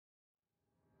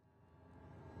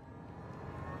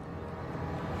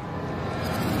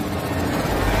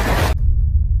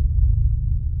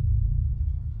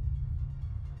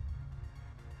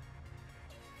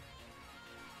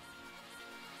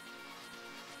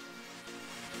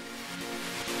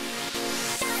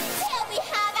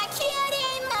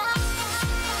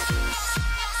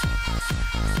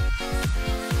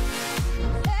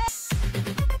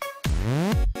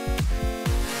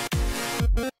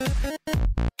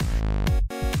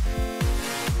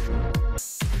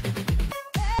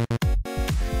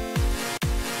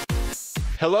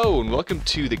Hello and welcome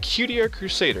to the Cutie Art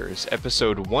Crusaders,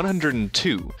 episode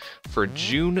 102 for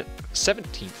June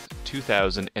 17th,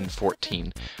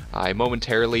 2014. I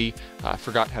momentarily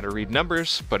forgot how to read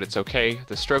numbers, but it's okay,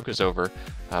 the stroke is over.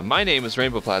 My name is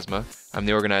Rainbow Plasma, I'm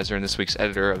the organizer and this week's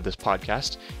editor of this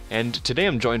podcast, and today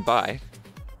I'm joined by...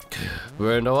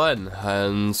 Bernd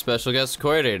and special guest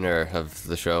coordinator of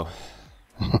the show.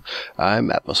 I'm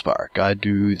Atmospark. I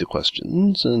do the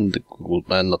questions and the Google,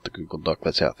 and not the Google Doc,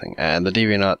 that's our thing, and the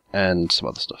DeviantArt and some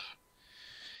other stuff.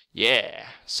 Yeah.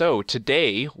 So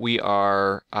today we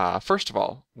are, first of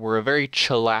all, we're a very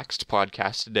chillaxed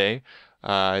podcast today.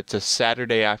 It's a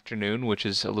Saturday afternoon, which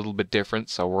is a little bit different.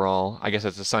 So we're all, I guess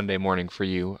it's a Sunday morning for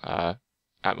you,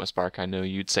 Atmospark. I know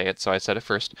you'd say it, so I said it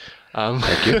first.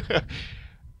 Thank you.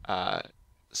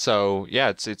 So yeah,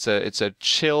 it's a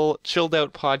chilled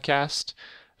out podcast.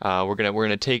 We're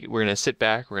gonna sit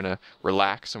back, we're gonna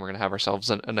relax, and we're gonna have ourselves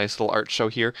a nice little art show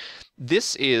here.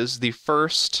 This is the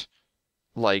first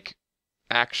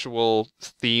actual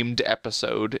themed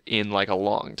episode in a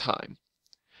long time,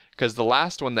 because the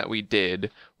last one that we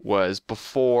did was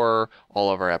before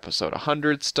all of our episode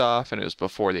 100 stuff, and it was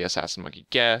before the Assassin Monkey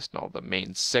Guest and all the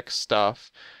main 6 stuff.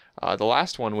 The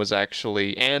last one was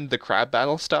actually, and the crab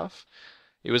battle stuff.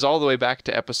 It was all the way back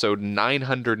to episode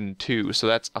 902, so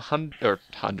that's 100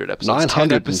 episodes.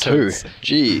 902?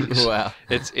 Jeez. Wow.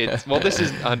 It's well, this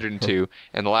is 102,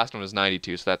 and the last one was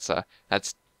 92, so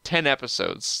that's 10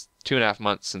 episodes, 2.5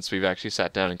 months since we've actually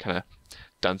sat down and kind of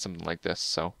done something like this.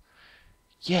 So,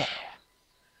 yeah,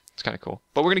 it's kind of cool.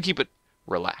 But we're gonna keep it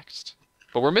relaxed.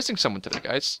 But we're missing someone today,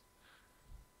 guys.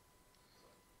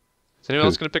 Is anyone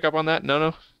else gonna pick up on that?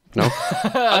 No.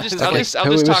 I'll just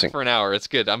talk for an hour. It's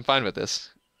good. I'm fine with this.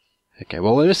 Okay,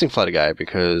 well, we're missing Flutter Guy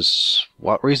because...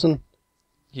 what reason?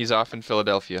 He's off in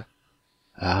Philadelphia.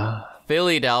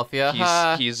 Philadelphia.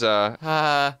 He's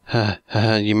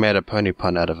you made a pony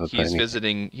pun out of a pony.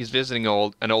 He's visiting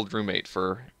an old roommate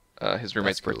for his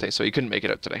roommate's birthday, so he couldn't make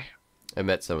it out today. I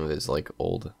met some of his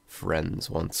old friends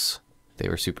once. They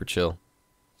were super chill.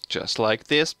 Just like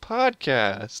this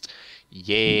podcast.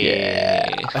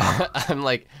 Yeah.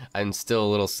 I'm still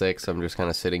a little sick, so I'm just kind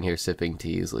of sitting here sipping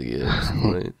teas.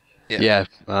 Yeah.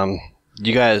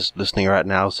 You guys listening right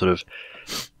now sort of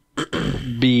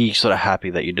be sort of happy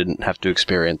that you didn't have to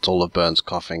experience all of Bernd's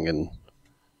coughing and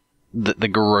the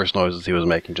gross noises he was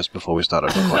making just before we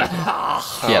started recording.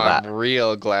 I'm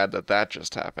real glad that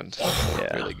just happened.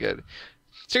 Yeah. Really good.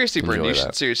 Seriously, Bernd, you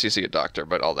should seriously see a doctor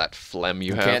about all that phlegm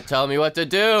you have. Can't tell me what to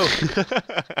do.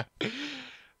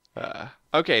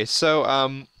 Okay,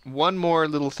 so one more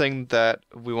little thing that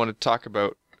we want to talk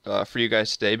about for you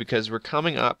guys today, because we're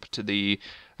coming up to the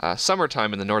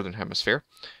summertime in the Northern Hemisphere,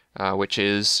 which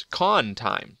is con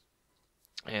time.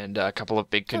 And a couple of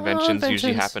big conventions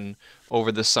usually happen over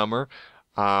the summer.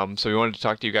 So we wanted to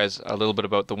talk to you guys a little bit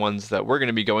about the ones that we're going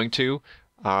to be going to.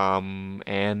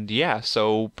 And yeah,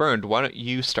 so Bernd, why don't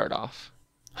you start off?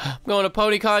 I'm going to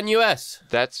PonyCon US.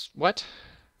 That's what?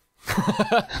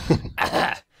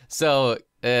 So,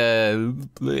 3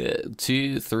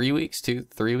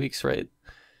 weeks, right?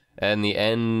 And the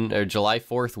end, or July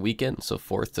 4th weekend, so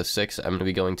 4th to 6th, I'm going to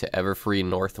be going to Everfree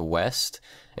Northwest.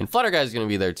 And Flutter Guy's going to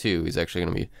be there too. He's actually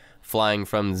going to be flying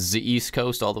from the East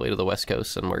Coast all the way to the West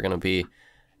Coast, and we're going to be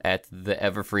at the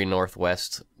Everfree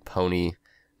Northwest Pony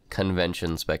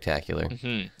Convention Spectacular.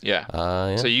 Mm-hmm. Yeah.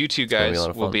 Yeah. So you two guys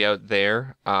will be out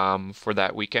there for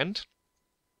that weekend,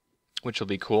 which will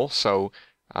be cool. So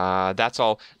that's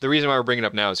all. The reason why we're bringing it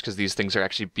up now is because these things are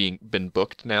actually been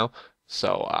booked now.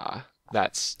 So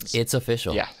it's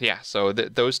official. Yeah. So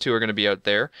those two are going to be out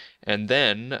there, and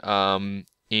then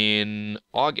in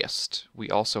August we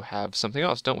also have something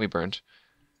else, don't we, Bernd?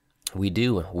 We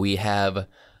do. We have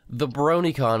the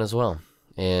BronyCon as well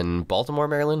in Baltimore,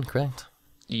 Maryland, correct?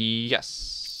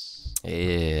 Yes.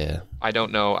 Yeah. I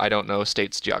don't know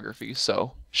state's geography,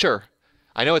 so sure.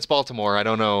 I know it's Baltimore. I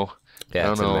don't know.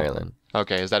 Yeah, it's in Maryland.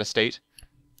 Okay, is that a state?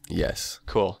 Yes.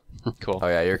 Cool. Oh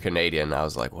yeah, you're Canadian. I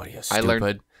was like, what are you,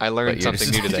 stupid? I learned something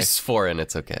new today. Just foreign,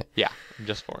 it's okay. Yeah, I'm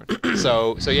just foreign.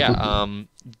 So yeah,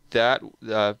 that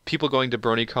people going to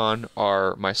BronyCon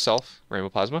are myself, Rainbow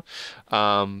Plasma,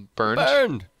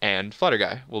 Bernd, and Flutter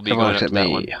Guy will be going up to that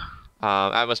one.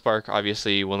 Atmospark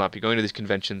obviously will not be going to these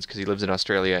conventions because he lives in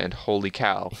Australia, and holy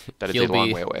cow, that is a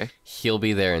long way away. He'll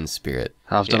be there in spirit.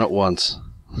 I've done it once.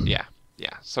 Yeah.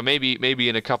 So maybe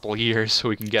in a couple of years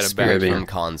we can get him back. Spirit from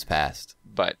cons past.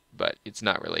 But it's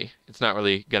not really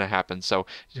gonna happen. So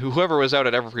whoever was out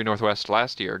at Everfree Northwest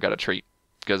last year got a treat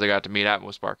because I got to meet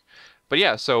Atmospark. But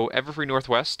yeah, so Everfree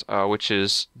Northwest, which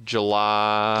is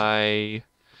July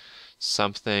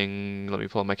something. Let me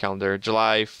pull up my calendar.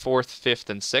 July 4th, 5th,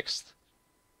 and 6th.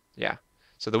 Yeah.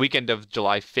 So the weekend of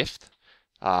July 5th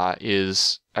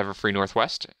is Everfree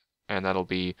Northwest, and that'll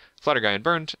be Flutterguy and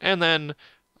Bernd. And then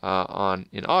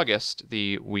in August,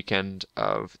 the weekend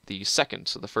of the 2nd,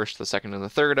 so the 1st, the 2nd, and the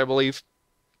 3rd, I believe,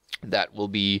 that will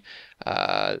be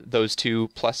those two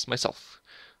plus myself.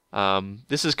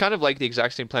 This is kind of like the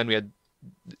exact same plan we had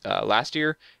last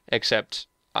year, except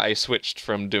I switched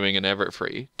from doing an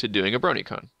Everfree to doing a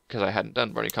BronyCon, because I hadn't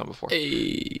done BronyCon before.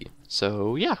 Hey.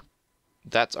 So, yeah.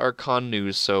 That's our con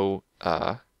news. So,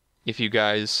 if you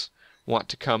guys want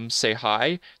to come say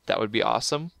hi, that would be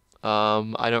awesome.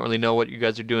 I don't really know what you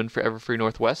guys are doing for Everfree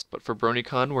Northwest, but for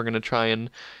BronyCon, we're going to try and,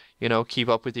 keep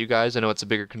up with you guys. I know it's a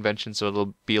bigger convention, so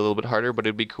it'll be a little bit harder, but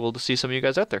it'd be cool to see some of you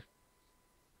guys out there.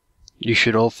 You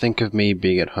should all think of me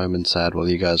being at home and sad while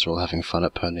you guys are all having fun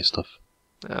at pony stuff.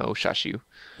 Oh, shush you.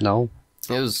 No.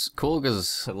 It was cool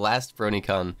because last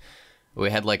BronyCon, we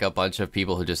had like a bunch of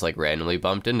people who just like randomly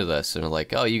bumped into us and were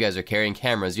like, "Oh, you guys are carrying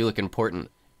cameras. You look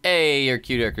important. Hey, you're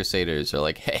Cutie Art Crusaders." Or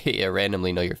like, "Hey, I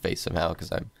randomly know your face somehow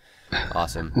because I'm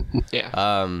awesome."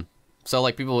 Yeah. So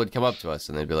like people would come up to us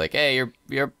and they'd be like, "Hey,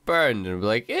 you're Bernd," and we'd be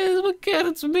like, "Yeah,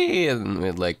 it's me," and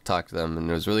we'd like talk to them, and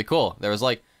it was really cool. There was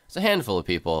like a handful of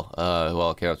people who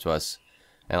all came up to us,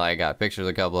 and like I got pictures of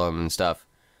a couple of them and stuff.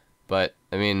 But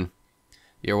I mean,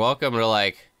 you're welcome to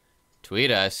like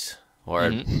tweet us or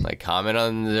like comment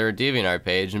on their DeviantArt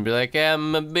page and be like, "Yeah,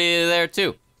 I'm gonna be there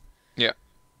too." Yeah.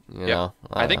 You know,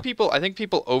 I think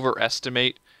people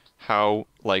overestimate how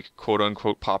like quote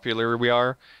unquote popular we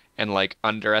are, and like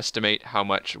underestimate how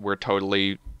much we're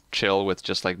totally chill with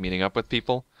just like meeting up with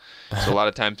people. So a lot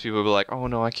of times people will be like, "Oh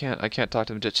no, I can't talk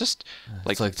to them." Just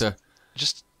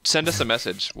just send us a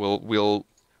message. We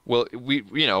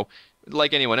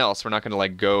like anyone else, we're not going to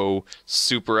like go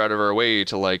super out of our way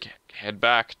to like head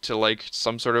back to like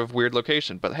some sort of weird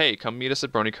location. But hey, come meet us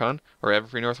at BronyCon or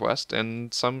Everfree Northwest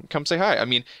and come say hi. I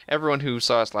mean, everyone who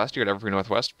saw us last year at Everfree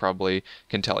Northwest probably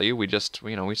can tell you we just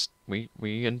we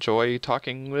enjoy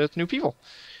talking with new people.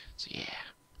 So yeah.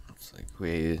 It's like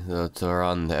they're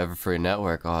on the Everfree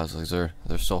network. Oh, it's like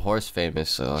they're so horse famous.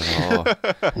 So like,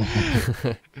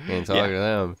 can't talk to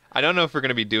them. I don't know if we're going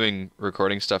to be doing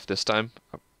recording stuff this time.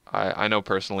 I know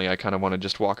personally I kind of want to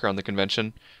just walk around the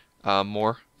convention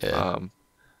more. Yeah.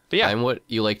 But yeah, I'm what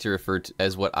you like to refer to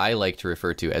as what I like to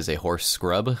refer to as a horse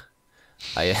scrub.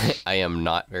 I am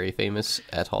not very famous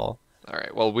at all. All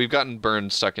right. Well, we've gotten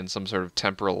Bernd stuck in some sort of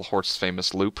temporal horse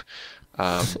famous loop.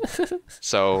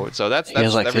 So that's he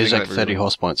has like 30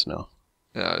 horse points now.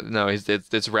 No,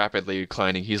 it's rapidly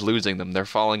declining. He's losing them. They're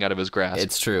falling out of his grasp.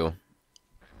 It's true.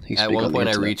 At one point,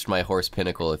 I reached my horse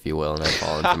pinnacle, if you will, and I've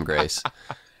fallen from grace.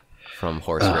 From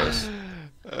horse race.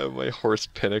 My horse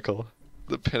pinnacle.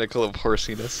 The pinnacle of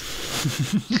horsiness.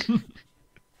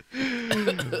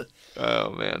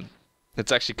 Oh, man.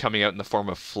 It's actually coming out in the form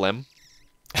of phlegm.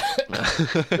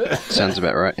 Sounds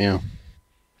about right, yeah.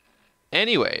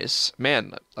 Anyways,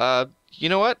 man, you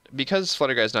know what? Because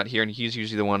Flutterguy's not here and he's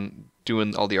usually the one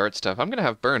doing all the art stuff, I'm gonna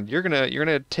have Bernd. You're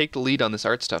gonna take the lead on this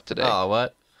art stuff today. Oh,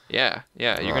 what? Yeah.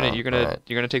 You're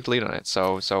gonna take the lead on it.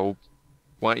 So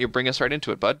why don't you bring us right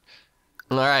into it, bud?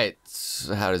 All right.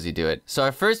 So how does he do it? So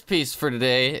our first piece for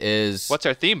today is... What's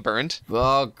our theme, Bernd?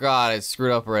 Oh, God, I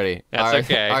screwed up already. That's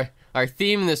okay. Our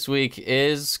theme this week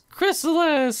is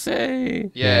Chrysalis.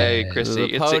 Hey. Yay,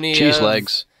 Chrissy. The pony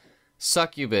Cheeselegs.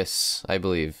 Succubus, I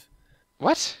believe.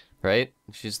 What? Right?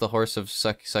 She's the horse of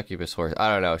succubus horse.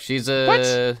 I don't know. She's a...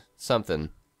 What? Something.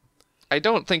 I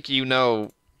don't think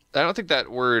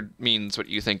that word means what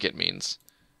you think it means.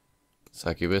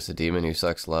 Succubus, a demon who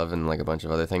sucks love and like a bunch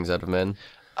of other things out of men.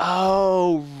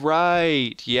 Oh,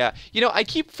 right. Yeah. I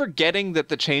keep forgetting that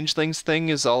the changelings thing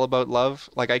is all about love.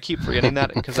 Like, I keep forgetting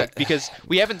that because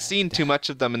we haven't seen too much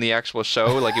of them in the actual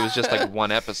show. Like, it was just like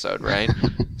one episode, right?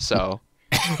 So...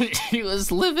 He was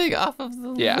living off of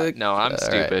the... Yeah, no, I'm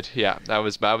stupid. Right. Yeah, that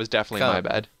was definitely my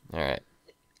bad. All right.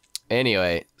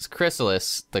 Anyway,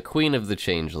 Chrysalis, the queen of the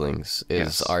changelings,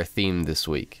 is our theme this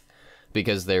week.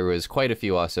 Because there was quite a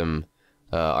few awesome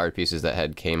art pieces that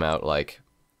had came out, like,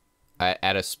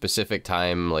 at a specific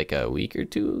time, like a week or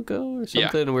two ago or something.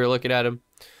 Yeah. And we were looking at them.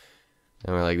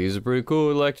 And we're like, these are pretty cool.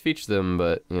 We'd like to feature them,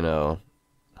 but,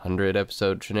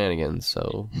 100-episode shenanigans,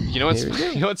 so... You know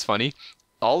what's funny?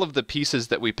 All of the pieces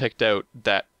that we picked out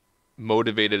that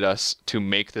motivated us to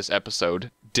make this episode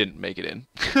didn't make it in.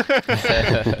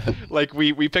 Like,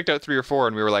 we picked out 3 or 4,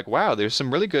 and we were like, wow, there's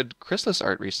some really good Chrysalis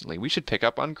art recently. We should pick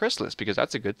up on Chrysalis, because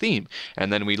that's a good theme.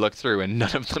 And then we looked through, and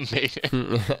none of them made it.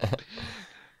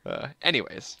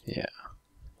 Anyways. Yeah.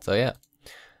 So, yeah.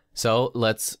 So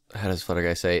let's, how does Flutter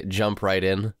Guy say, jump right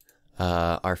in.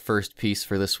 Our first piece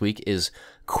for this week is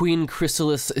Queen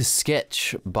Chrysalis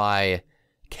sketch by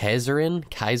Kaiserin?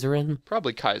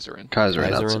 Probably Kaiserin.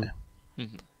 Kaiserin.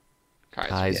 Mm-hmm.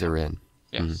 Kaiserin.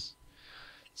 Yes. Mm-hmm.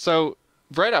 So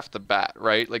right off the bat,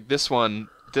 right? Like this one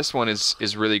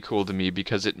is really cool to me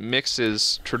because it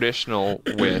mixes traditional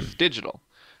with digital.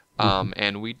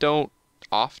 And we don't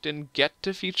often get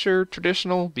to feature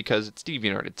traditional because it's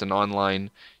DeviantArt. It's an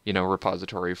online,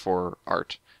 repository for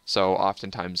art. So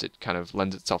oftentimes it kind of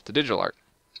lends itself to digital art.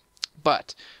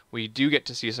 But we do get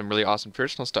to see some really awesome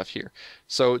traditional stuff here.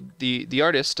 So the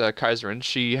artist, Kaiserin,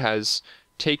 she has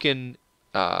taken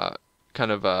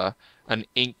kind of an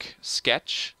ink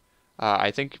sketch.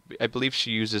 I believe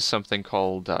she uses something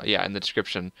called, in the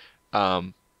description,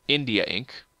 India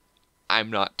ink. I'm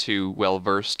not too well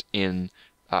versed in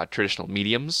traditional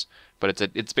mediums, but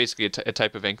it's basically a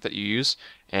type of ink that you use,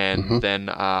 and then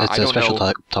It's I a don't special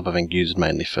know. type of ink used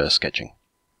mainly for sketching.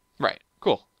 Right.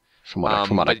 Cool. From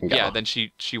what I can gather. Then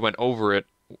she went over it.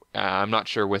 I'm not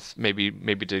sure with maybe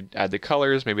to add the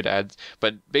colors,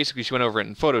 but basically she went over it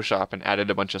in Photoshop and added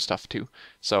a bunch of stuff too.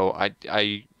 So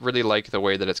I really like the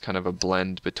way that it's kind of a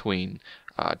blend between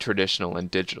traditional and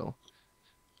digital.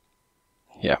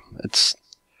 Yeah,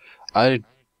 I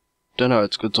don't know.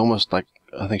 It's almost like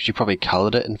I think she probably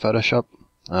colored it in Photoshop,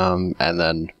 and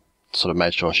then sort of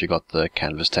made sure she got the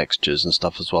canvas textures and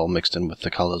stuff as well mixed in with the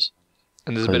colors.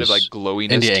 And there's a bit of like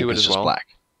glowiness India to ink it is as just well. black.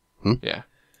 Yeah.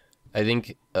 I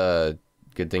think a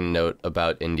good thing to note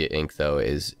about India ink though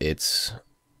is it's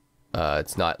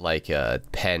not like a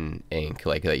pen ink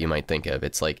like that you might think of.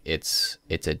 It's like it's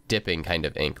a dipping kind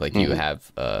of ink. Like you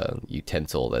have a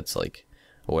utensil that's like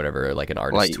whatever, like an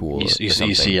artist tool. You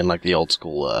see in like the old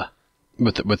school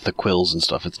with the quills and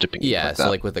stuff. It's dipping. Yeah, like so that.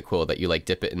 like with the quill that you like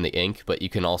dip it in the ink, but you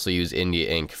can also use India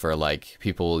ink for like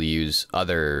people use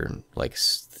other like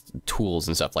tools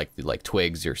and stuff like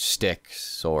twigs or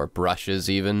sticks or brushes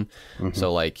even.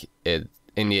 So like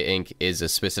India ink is a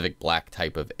specific black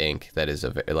type of ink that is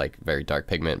a very dark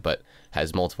pigment, but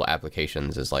has multiple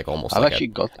applications as like almost I've like actually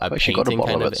got a painting bottle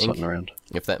kind of of it ink, sitting around.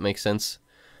 if that makes sense.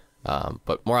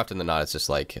 But more often than not, it's just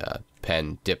like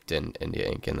pen dipped in India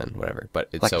ink and then whatever. But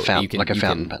it's Like so a fountain, you can, like a you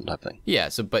fountain can, pen type thing. yeah.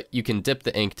 So but you can dip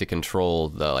the ink to control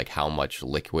the like how much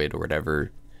liquid or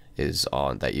whatever is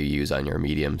on that you use on your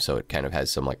medium. So it kind of has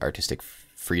some like artistic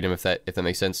freedom if that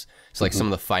makes sense. So like some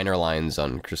of the finer lines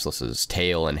on Chrysalis's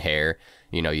tail and hair,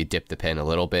 you dip the pen a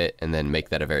little bit and then make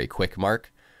that a very quick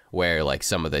mark. Where like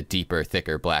some of the deeper,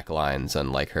 thicker black lines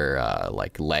on like her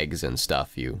like legs and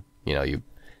stuff, you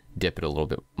dip it a little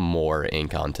bit more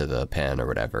ink onto the pen or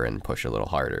whatever and push a little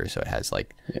harder, so it has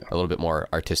like a little bit more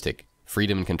artistic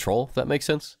freedom and control, if that makes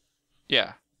sense.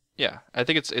 Yeah. I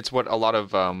think it's what a lot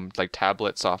of like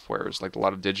tablet softwares, like a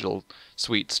lot of digital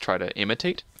suites try to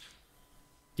imitate.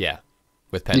 Yeah,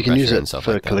 with pen You can pressure use and it stuff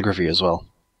for like that. calligraphy as well.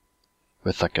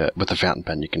 With a fountain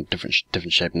pen, you can different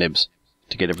shaped nibs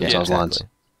to get different size lines.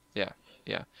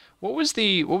 Yeah. What was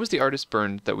the artist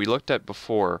Bernd that we looked at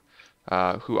before,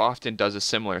 who often does a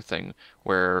similar thing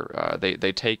where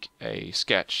they take a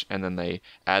sketch and then they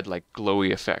add like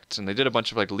glowy effects, and they did a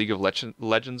bunch of like League of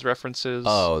Legends references.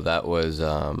 Oh, that was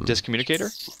Discommunicator?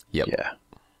 Yep. Yeah.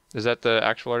 Is that the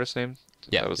actual artist name?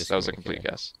 Yeah, that was a complete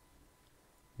guess.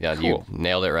 Yeah, Cool. you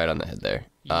nailed it right on the head there.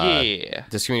 Yeah.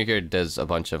 Discommunicator does a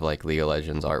bunch of like League of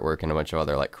Legends artwork and a bunch of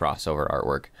other like crossover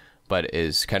artwork, but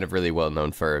is kind of really well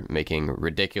known for making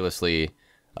ridiculously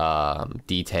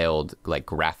detailed like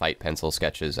graphite pencil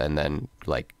sketches and then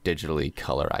like digitally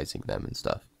colorizing them and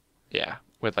stuff. Yeah,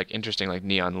 with like interesting like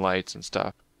neon lights and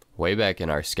stuff. Way back in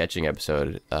our sketching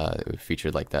episode, it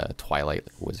featured like the Twilight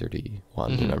wizardy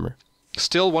one, remember?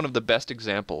 Still one of the best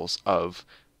examples of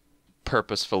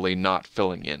purposefully not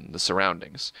filling in the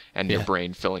surroundings and your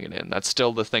brain filling it in. That's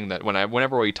still the thing that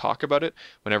whenever we talk about it,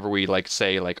 whenever we like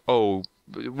say like, oh,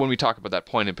 when we talk about that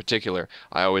point in particular,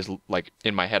 I always like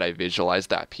in my head I visualize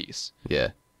that piece. Yeah.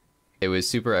 It was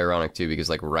super ironic too because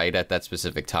like right at that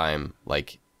specific time,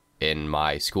 like in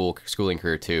my schooling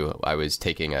career too, I was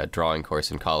taking a drawing course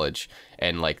in college,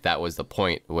 and like that was the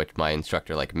point which my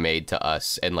instructor like made to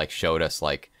us and like showed us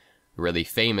like really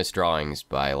famous drawings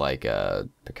by like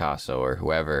Picasso or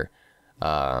whoever,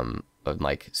 of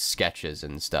like sketches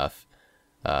and stuff,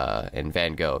 and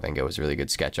Van Gogh was a really good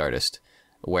sketch artist,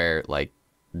 where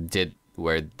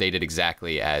they did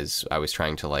exactly as I was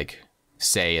trying to like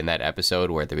say in that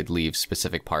episode, where they would leave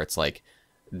specific parts like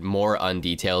more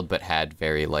undetailed but had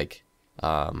very like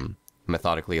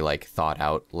methodically like thought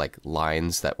out like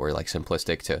lines that were like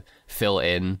simplistic to fill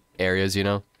in areas,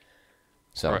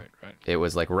 So Right. it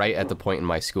was like right at the point in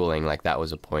my schooling, like that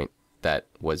was a point that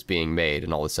was being made,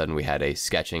 and all of a sudden we had a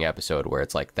sketching episode where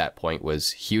it's like that point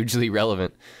was hugely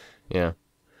relevant. Yeah.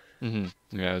 Yeah,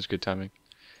 it was good timing.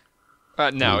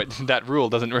 Now, that rule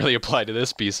doesn't really apply to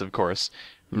this piece, of course,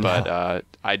 but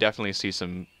I definitely see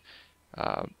some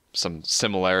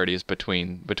similarities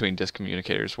between Disc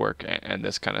Communicators' work and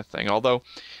this kind of thing. Although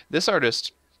this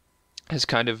artist has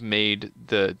kind of made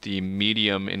the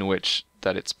medium in which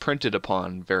that it's printed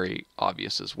upon very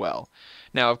obvious as well.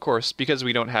 Now, of course, because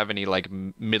we don't have any like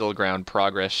middle ground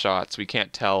progress shots, we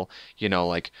can't tell, you know,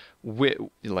 like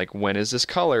when is this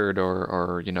colored,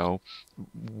 or you know,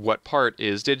 what part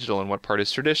is digital and what part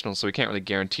is traditional. So we can't really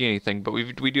guarantee anything. But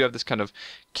we do have this kind of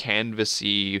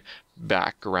canvasy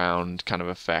background kind of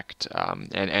effect,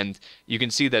 and you can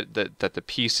see that the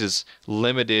piece is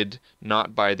limited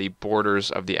not by the borders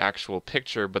of the actual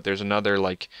picture, but there's another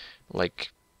like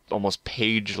almost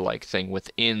page-like thing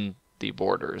within the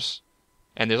borders.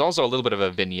 And there's also a little bit of a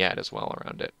vignette as well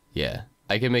around it. Yeah.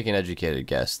 I can make an educated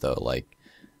guess, though. Like,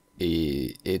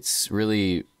 it's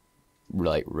really,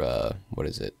 like, what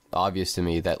is it? Obvious to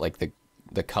me that, like,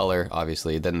 the color,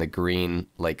 obviously, then the green,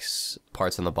 like,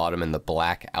 parts on the bottom and the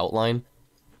black outline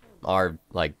are,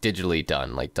 like, digitally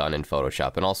done, like, done in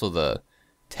Photoshop. And also the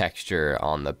texture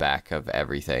on the back of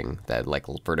everything, that, like,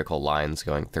 vertical lines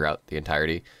going throughout the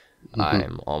entirety,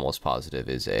 I'm almost positive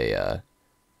is a,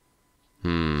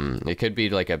 it could be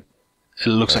like a... It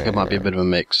looks like it might be a bit of a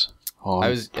mix. I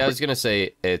was gonna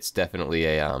say it's definitely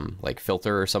a like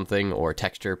filter or something, or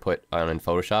texture put on in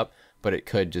Photoshop, but it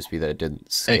could just be that it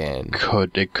didn't scan.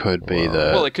 It could be the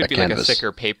well, it could be canvas. like a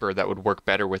thicker paper that would work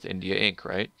better with India ink,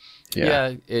 right?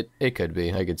 Yeah, it could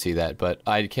be. I could see that, but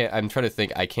I'm trying to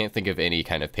think. I can't think of any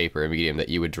kind of paper medium that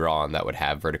you would draw on that would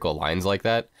have vertical lines like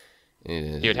that.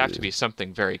 You'd have to be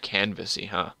something very canvassy,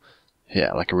 huh?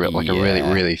 Yeah, like a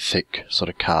really thick sort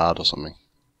of card or something.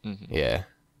 Yeah.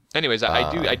 Anyways,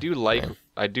 I do like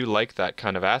that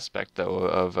kind of aspect though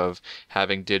of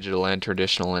having digital and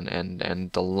traditional,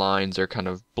 and the lines are kind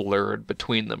of blurred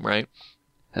between them, right?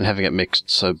 And having it mixed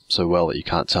so well that you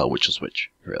can't tell which is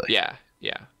which, really. Yeah.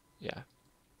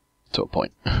 To a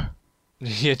point.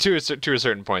 Yeah, to a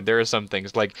certain point. There are some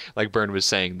things like Bernd was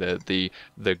saying, the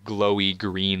glowy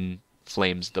green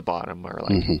flames at the bottom are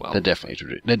like well, they're definitely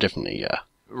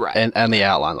right. And the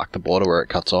outline, like the border where it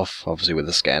cuts off, obviously with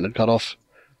the standard cut off.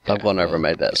 They've gone over and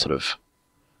made that sort of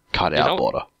cut out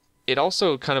border. It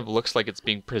also kind of looks like it's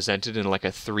being presented in like a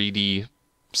 3D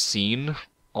scene,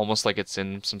 almost like it's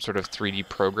in some sort of 3D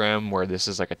program where this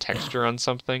is like a texture on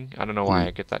something. I don't know why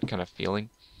I get that kind of feeling.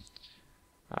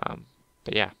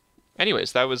 But yeah.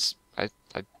 Anyways, that was I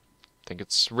think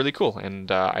it's really cool,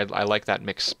 and I like that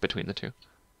mix between the two.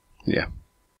 Yeah.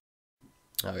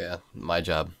 Oh yeah, my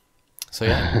job. So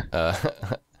yeah,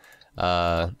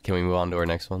 can we move on to our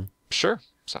next one? Sure,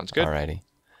 sounds good. Alrighty.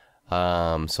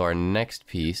 So our next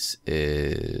piece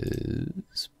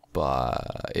is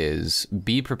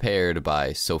Be Prepared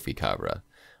by Sophie Cabra,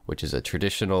 which is a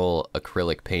traditional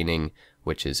acrylic painting,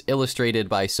 which is illustrated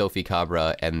by Sophie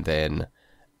Cabra and then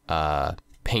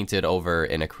painted over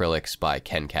in acrylics by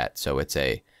Ken Cat. So it's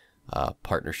a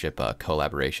partnership,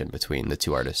 collaboration between the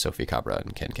two artists, Sophie Cabra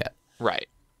and Ken Cat. Right.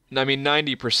 I mean,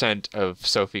 90% of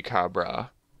Sophie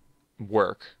Cabra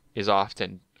work is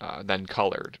often then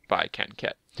colored by Ken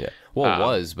Cat. Yeah. Well, it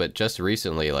was, but just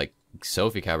recently, like,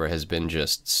 Sophie Cabra has been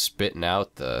just spitting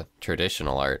out the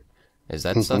traditional art. Is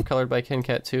that stuff colored by Ken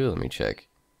Cat too? Let me check.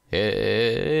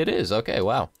 It is. Okay,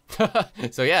 wow.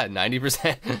 So yeah,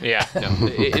 90%. Yeah, no,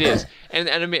 it is. And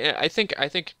I mean, I think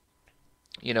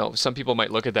you know, some people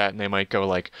might look at that and they might go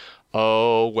like,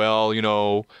 "Oh, well, you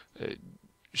know,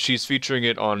 she's featuring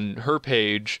it on her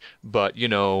page, but you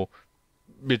know,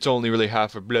 it's only really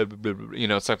half of blah, blah, blah, you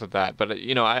know, stuff like that." But,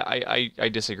 you know, I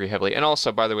disagree heavily. And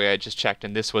also, by the way, I just checked,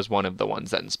 and this was one of the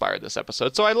ones that inspired this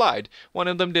episode. So I lied. One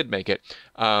of them did make it.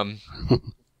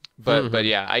 But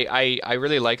yeah, I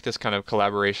really like this kind of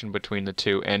collaboration between the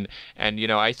two. And you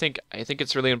know, I think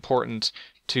it's really important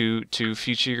to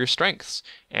feature your strengths.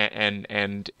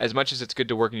 And as much as it's good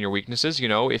to work in your weaknesses, you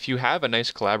know, if you have a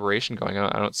nice collaboration going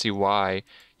on, I don't see why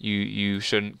you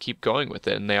shouldn't keep going with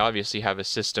it. And they obviously have a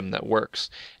system that works.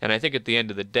 And I think at the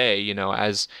end of the day, you know,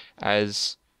 as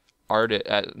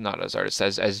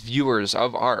viewers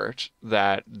of art,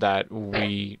 that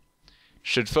we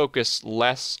should focus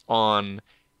less on,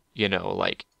 you know,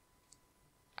 like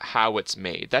how it's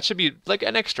made. That should be like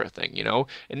an extra thing, you know.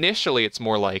 Initially, it's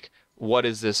more like, what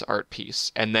is this art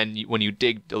piece? And then when you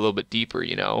dig a little bit deeper,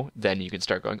 you know, then you can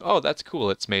start going, oh, that's cool.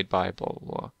 It's made by blah, blah,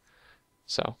 blah.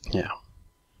 So. Yeah.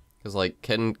 Because, like,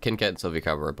 Ken Cat and Sophie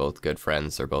Cabra are both good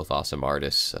friends. They're both awesome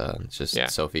artists. It's just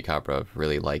Sophie Cabra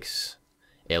really likes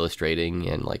illustrating,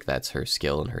 and like that's her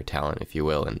skill and her talent, if you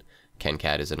will. And Ken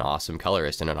Cat is an awesome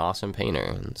colorist and an awesome painter,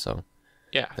 and so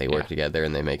they work together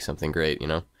and they make something great. You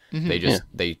know,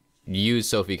 they use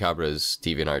Sophie Cabra's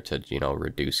DeviantArt to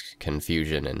reduce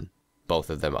confusion and both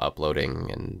of them uploading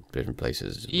in different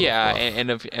places. Yeah,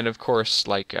 and of course,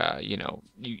 like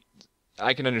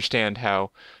I can understand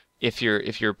how if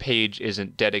your page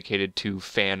isn't dedicated to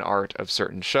fan art of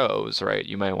certain shows, right?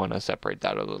 You might want to separate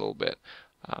that a little bit.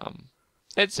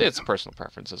 It's personal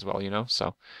preference as well,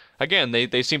 So again,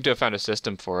 they seem to have found a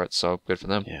system for it, so good for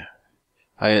them. Yeah,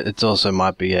 it also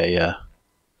might be a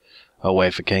way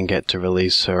for Ken Cat to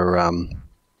release her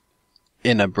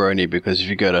inner Brony, because if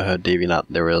you go to her DeviantArt,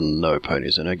 there are no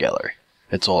ponies in her gallery.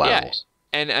 It's all animals.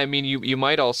 And I mean, you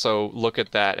might also look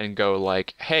at that and go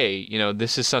like, hey,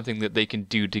 this is something that they can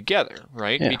do together,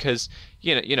 right? Yeah. Because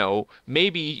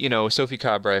maybe Sophie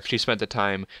Cabra, if she spent the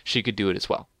time, she could do it as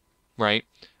well, right?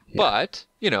 Yeah. But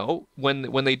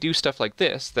when they do stuff like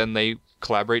this, then they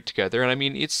collaborate together, and I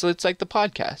mean, it's like the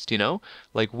podcast,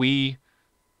 like we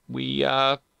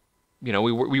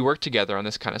work together on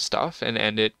this kind of stuff,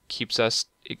 and it keeps us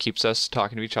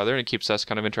talking to each other, and it keeps us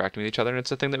kind of interacting with each other, and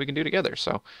it's a thing that we can do together.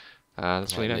 So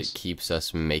that's really nice. It keeps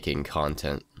us making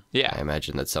content. Yeah, I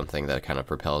imagine that's something that kind of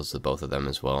propels the both of them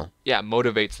as well. Yeah,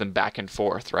 motivates them back and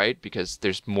forth, right? Because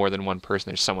there's more than one person.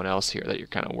 There's someone else here that you're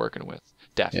kind of working with.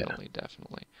 Definitely.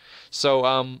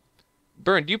 So,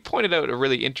 Bernd, you pointed out a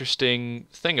really interesting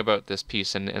thing about this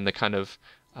piece and the kind of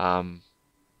the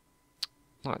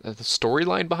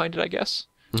storyline behind it, I guess.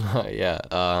 Yeah.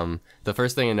 The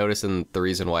first thing I noticed, and the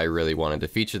reason why I really wanted to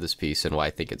feature this piece and why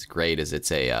I think it's great, is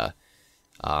it's a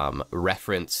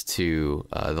reference to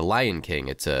The Lion King.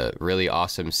 It's a really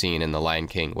awesome scene in The Lion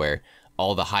King where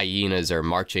all the hyenas are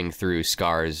marching through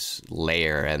Scar's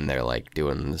lair, and they're like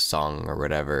doing the song or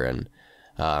whatever, and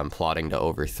plotting to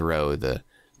overthrow the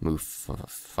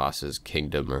Mufasa's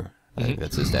kingdom, or I think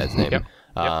that's his dad's name.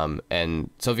 Yep. And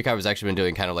Sophie Cabra's actually been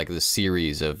doing kind of like this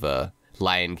series of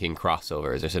Lion King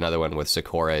crossovers. There's another one with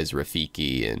Sakura as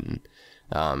Rafiki, and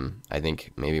I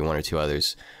think maybe one or two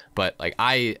others. But like,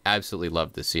 I absolutely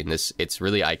love this scene. It's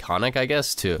really iconic, I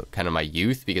guess, to kind of my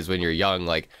youth, because when you're young,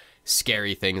 like,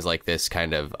 scary things like this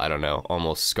kind of, I don't know,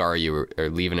 almost scar you or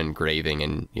leave an engraving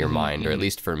in your mind, or at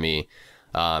least for me.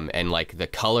 And like the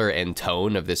color and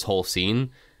tone of this whole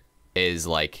scene is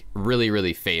like really,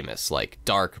 really famous, like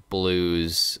dark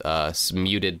blues,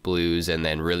 muted blues, and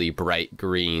then really bright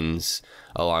greens,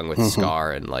 along with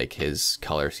Scar and like his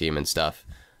color scheme and stuff.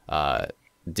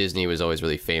 Disney was always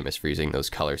really famous for using those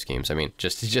color schemes. I mean,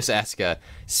 just ask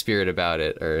Spirit about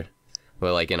it, or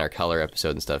well, like in our color episode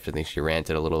and stuff. I think she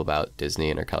ranted a little about Disney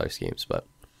and her color schemes. But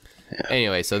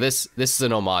anyway, so this is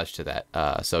an homage to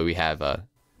that. So we have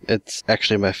it's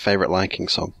actually my favorite Lion King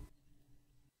song.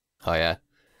 Oh yeah.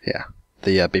 Yeah,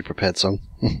 the Be Prepared song.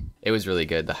 It was really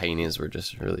good. The hyenas were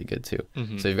just really good too.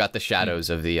 So you've got the shadows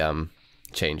of the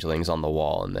changelings on the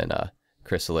wall, and then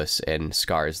Chrysalis and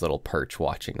Scar's little perch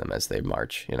watching them as they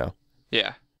march.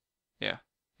 Yeah.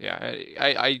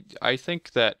 I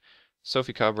think that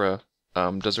Sophie Cabra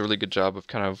does a really good job of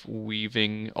kind of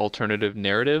weaving alternative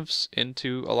narratives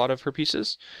into a lot of her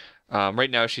pieces. Right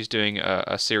now she's doing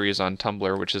a series on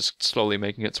Tumblr, which is slowly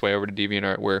making its way over to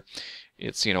DeviantArt, where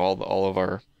it's all of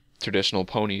our traditional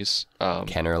ponies.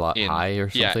 Kennerlot High or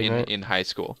something, yeah, right? in high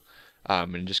school,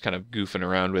 and just kind of goofing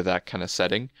around with that kind of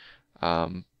setting.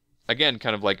 Again,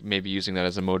 kind of like maybe using that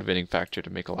as a motivating factor to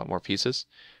make a lot more pieces.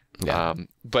 Yeah.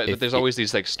 But there's always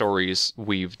these like stories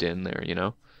weaved in there,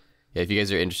 Yeah, if you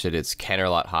guys are interested, it's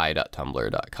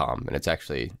kennerlothigh.tumblr.com,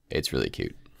 and it's really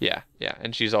cute. Yeah,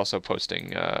 and she's also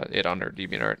posting it on her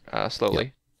DeviantArt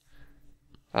slowly.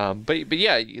 Yep. But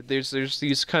yeah, there's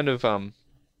these kind of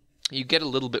you get a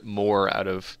little bit more out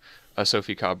of a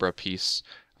Sophie Cabra piece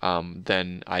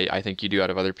than I think you do out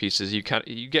of other pieces. You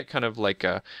get kind of like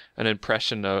an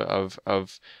impression of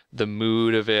the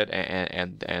mood of it,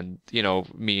 and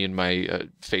me and my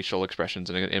facial expressions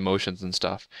and emotions and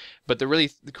stuff. But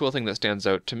the cool thing that stands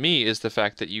out to me is the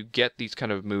fact that you get these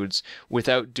kind of moods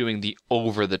without doing the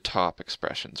over the top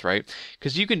expressions, right?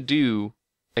 Because you can do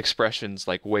expressions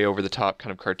like way over the top, kind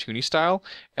of cartoony style,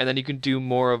 and then you can do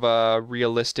more of a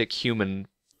realistic human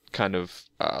kind of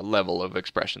level of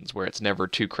expressions where it's never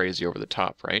too crazy over the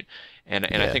top, right? And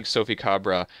I think Sophie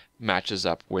Cabra matches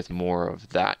up with more of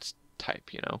that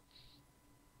type,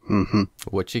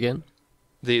 Which again?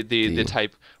 The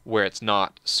type where it's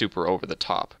not super over the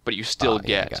top, but you still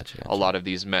get a lot of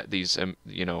these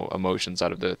emotions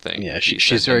out of the thing. Yeah,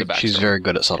 she's very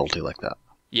good at subtlety like that.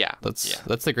 Yeah.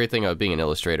 That's the great thing about being an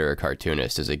illustrator or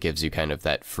cartoonist, is it gives you kind of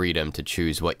that freedom to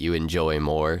choose what you enjoy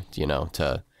more,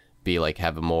 to be like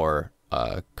have a more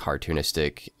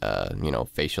cartoonistic, you know,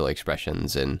 facial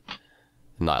expressions and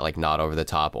not over the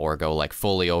top, or go like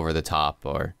fully over the top,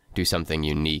 or do something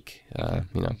unique.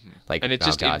 You know, like, and it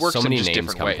gosh, works so many in just names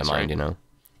different come ways, to mind, right? you know.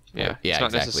 Yeah, Yeah, it's not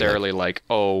exactly. necessarily like,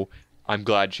 oh, I'm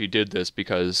glad she did this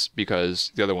because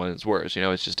the other one is worse. You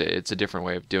know, it's just it's a different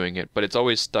way of doing it. But it's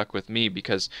always stuck with me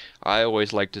because I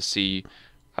always like to see,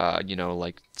 you know,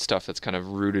 like stuff that's kind of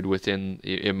rooted within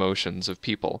emotions of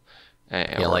people.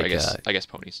 Yeah, or like, I guess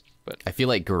ponies. But I feel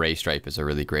like Gray Stripe is a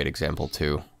really great example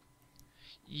too.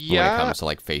 yeah, When it comes to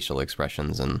like facial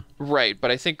expressions and right.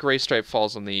 But I think Gray Stripe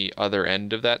falls on the other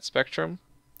end of that spectrum.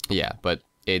 yeah, but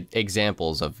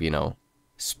examples of, you know,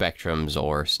 spectrums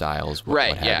or styles,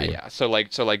 Right, what have you. yeah. So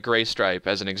like Gray Stripe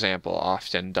as an example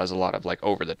often does a lot of like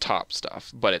over the top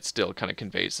stuff, but it still kind of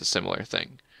conveys a similar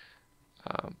thing.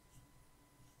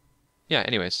 Yeah,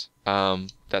 anyways,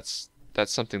 that's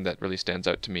something that really stands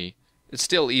out to me. It's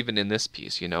still even in this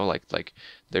piece, you know, like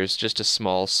there's just a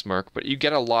small smirk, but you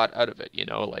get a lot out of it, you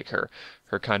know, like her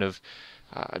kind of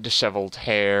disheveled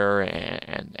hair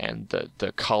and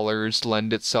the colors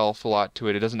lend itself a lot to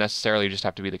it. It doesn't necessarily just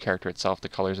have to be the character itself, the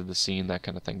colors of the scene, that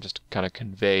kind of thing, just kind of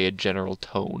convey a general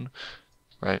tone,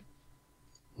 right?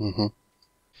 Mm-hmm.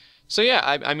 So yeah,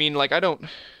 I mean, like, I don't,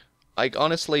 like,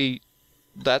 honestly,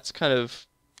 that's kind of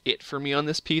it for me on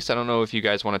this piece. I don't know if you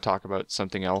guys want to talk about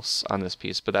something else on this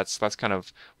piece, but that's kind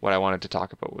of what I wanted to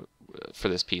talk about for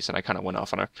this piece, and I kind of went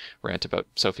off on a rant about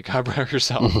Sophie Cabra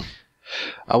herself.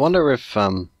 I wonder if,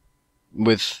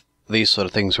 with these sort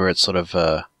of things where it's sort of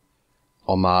a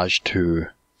homage to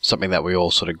something that we all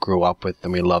sort of grew up with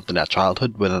and we loved in our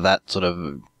childhood, whether that sort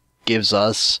of gives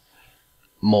us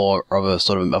more of a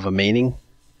sort of a meaning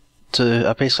to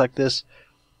a piece like this.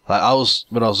 Like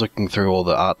when I was looking through all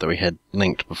the art that we had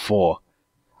linked before,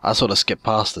 I sort of skipped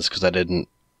past this because I didn't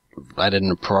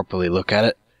properly look at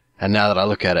it. And now that I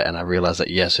look at it and I realize that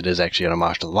yes, it is actually an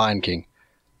homage to the Lion King,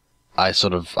 I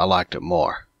liked it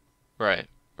more. Right.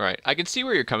 I can see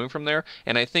where you're coming from there,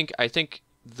 and I think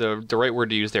the right word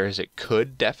to use there is it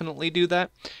could definitely do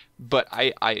that. But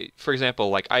I for example,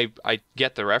 like I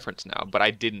get the reference now, but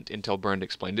I didn't until Bernd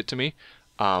explained it to me.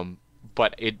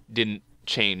 But it didn't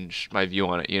change my view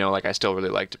on it. You know, like I still really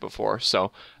liked it before.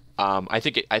 So I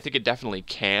think it definitely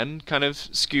can kind of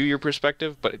skew your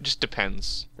perspective, but it just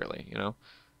depends, really. You know.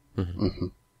 Mm-hmm. Mm-hmm.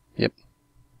 Yep.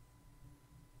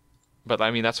 But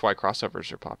I mean, that's why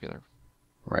crossovers are popular.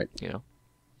 Right. You know.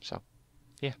 So.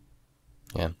 Yeah.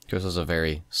 Yeah, Chrysalis is a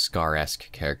very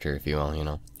Scar-esque character, if you will, you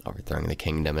know, overthrowing the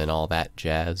kingdom and all that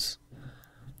jazz.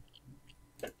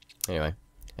 Anyway,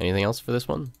 anything else for this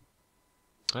one?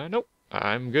 Nope.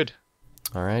 I'm good.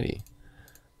 Alrighty.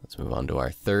 Let's move on to our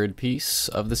third piece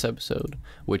of this episode,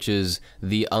 which is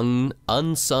The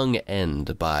Unsung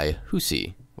End by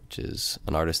Husi, which is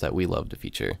an artist that we love to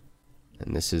feature.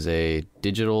 And this is a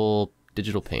digital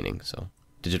painting, so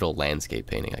digital landscape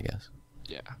painting, I guess.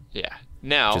 Yeah.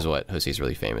 Now, which is what Husi's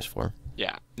really famous for.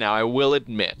 Yeah. Now, I will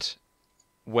admit,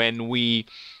 when we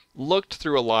looked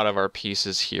through a lot of our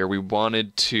pieces here, we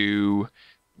wanted to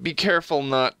be careful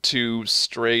not to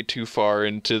stray too far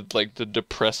into like the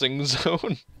depressing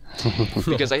zone.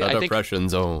 Because I think depression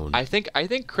zone. I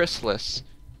think Chrysalis,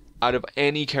 out of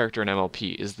any character in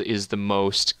MLP, is the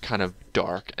most kind of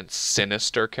dark and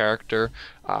sinister character.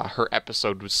 Her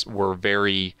episodes were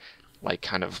very like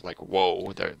kind of like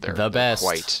whoa, they're the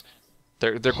best.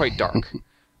 They're quite dark.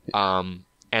 And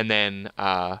then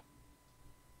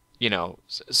you know,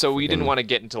 so we didn't want to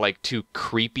get into like too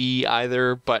creepy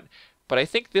either, but I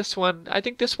think this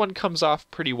one comes off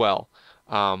pretty well.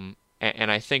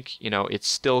 And I think, you know, it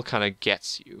still kind of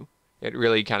gets you. It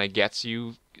really kind of gets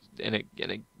you, and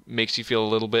it makes you feel a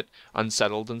little bit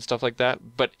unsettled and stuff like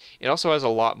that. But it also has a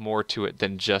lot more to it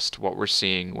than just what we're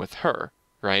seeing with her,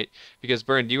 right? Because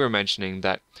Bernd, you were mentioning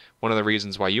that one of the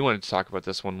reasons why you wanted to talk about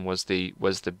this one was the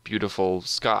beautiful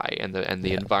sky and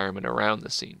the environment around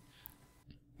the scene.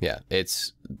 Yeah,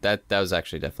 it's that was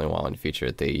actually definitely why I wanted to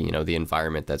feature the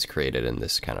environment that's created in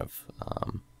this kind of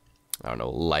I don't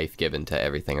know, life given to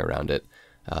everything around it,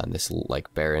 this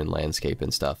like barren landscape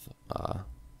and stuff. I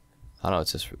don't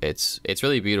know, it's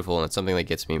really beautiful, and it's something that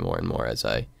gets me more and more as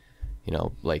I, you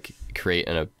know, like create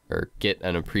or get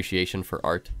an appreciation for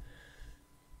art.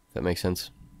 If that makes sense.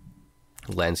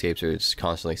 Landscapes are just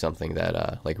constantly something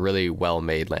that like really well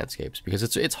made landscapes, because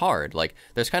it's hard. Like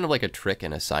there's kind of like a trick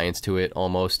and a science to it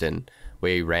almost, and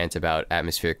we rant about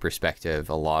atmospheric perspective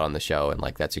a lot on the show, and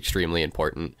like that's extremely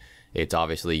important. It's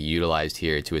obviously utilized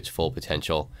here to its full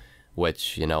potential,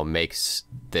 which, you know, makes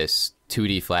this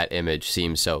 2D flat image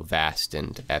seem so vast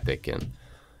and epic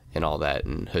and all that.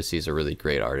 And Hussi's a really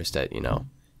great artist at, you know,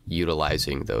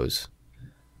 utilizing those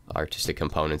artistic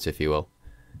components, if you will.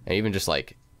 And even just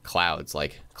like clouds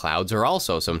are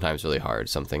also sometimes really hard,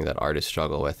 something that artists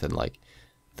struggle with. And like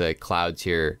the clouds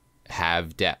here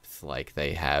have depth, like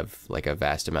they have like a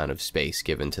vast amount of space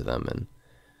given to them,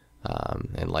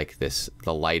 and like this,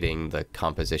 the lighting, the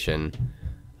composition,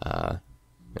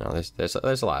 you know, there's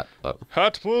a lot. But...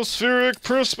 Atmospheric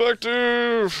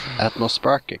perspective.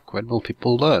 Atmospheric. When will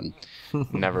people learn?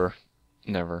 Never.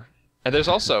 And there's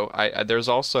also there's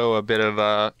also a bit of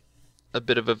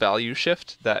a value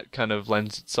shift that kind of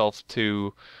lends itself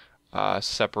to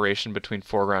separation between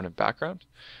foreground and background.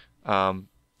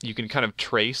 You can kind of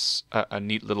trace a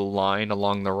neat little line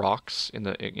along the rocks in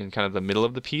kind of the middle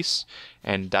of the piece,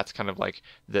 and that's kind of like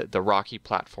the rocky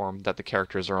platform that the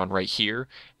characters are on right here,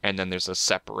 and then there's a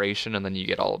separation, and then you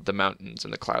get all of the mountains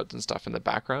and the clouds and stuff in the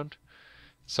background.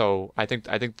 So I think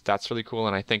that's really cool,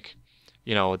 and I think,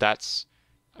 you know, that's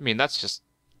just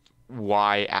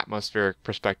why atmospheric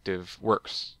perspective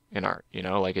works in art. You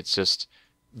know, like it's just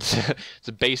it's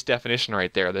a base definition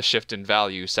right there. The shift in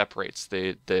value separates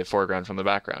the foreground from the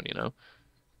background, you know?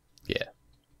 Yeah.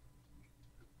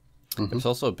 There's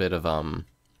also a bit of, I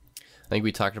think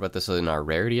we talked about this in our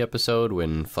rarity episode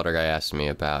when Flutter Guy asked me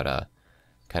about,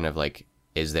 kind of like,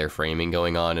 is there framing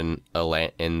going on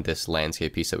in this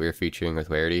landscape piece that we were featuring with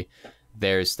rarity?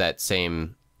 There's that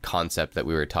same concept that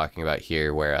we were talking about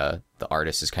here where, the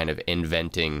artist is kind of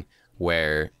inventing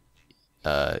where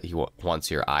he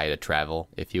wants your eye to travel,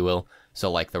 if you will.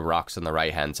 So like the rocks on the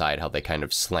right hand side, how they kind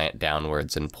of slant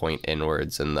downwards and point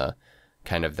inwards, and the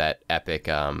kind of that epic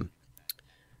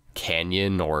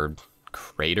canyon or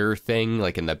crater thing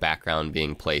like in the background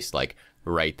being placed like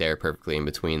right there perfectly in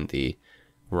between the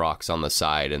rocks on the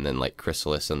side, and then like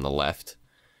Chrysalis on the left,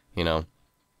 you know,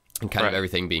 and kind of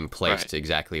everything being placed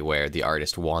exactly where the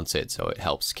artist wants it, so it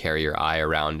helps carry your eye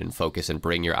around and focus and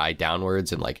bring your eye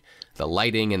downwards, and like the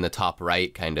lighting in the top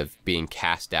right kind of being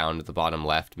cast down to the bottom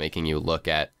left, making you look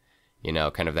at, you know,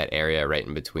 kind of that area right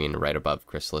in between, right above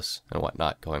Chrysalis and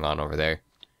whatnot going on over there.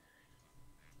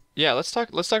 Yeah, let's talk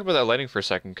about that lighting for a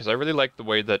second, because I really like the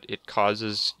way that it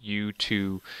causes you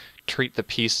to treat the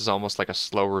piece as almost like a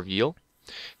slow reveal,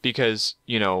 because,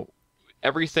 you know,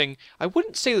 everything, I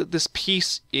wouldn't say that this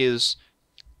piece is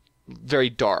very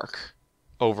dark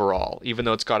overall, even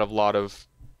though it's got a lot of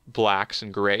blacks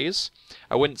and grays.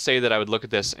 I wouldn't say that I would look at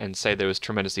this and say that it was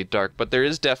tremendously dark, but there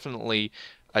is definitely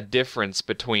a difference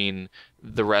between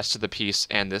the rest of the piece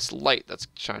and this light that's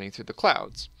shining through the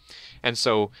clouds. And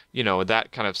so, you know,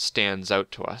 that kind of stands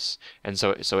out to us. And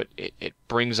so it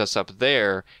brings us up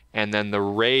there, and then the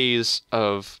rays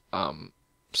of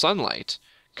sunlight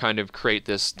kind of create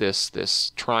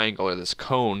this triangle or this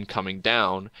cone coming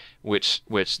down, which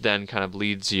then kind of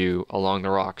leads you along the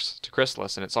rocks to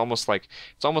Chrysalis. And it's almost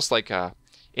like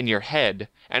in your head,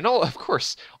 and of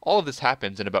course all of this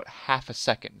happens in about half a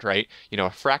second, right? You know,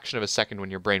 a fraction of a second when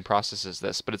your brain processes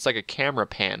this, but it's like a camera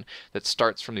pan that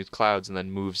starts from these clouds and then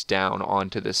moves down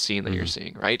onto this scene that you're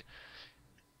seeing, right?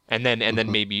 And then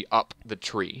maybe up the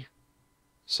tree.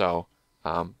 So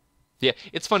yeah,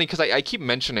 it's funny because I keep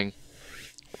mentioning,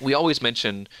 we always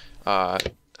mention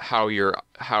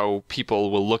how people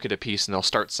will look at a piece and they'll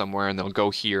start somewhere and they'll go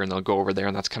here and they'll go over there,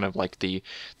 and that's kind of like the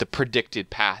predicted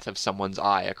path of someone's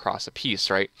eye across a piece,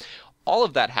 right? All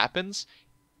of that happens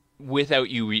without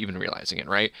you even realizing it,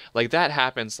 right? Like that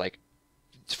happens like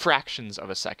fractions of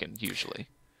a second usually.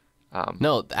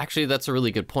 No, actually, that's a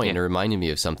really good point. Yeah. It reminded me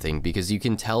of something, because you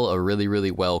can tell a really,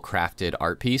 really well-crafted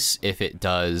art piece if it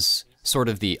does sort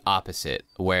of the opposite,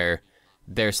 where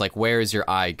there's like, where does your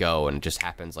eye go? And it just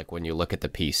happens like when you look at the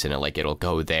piece and it'll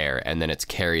go there, and then it's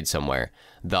carried somewhere.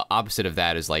 The opposite of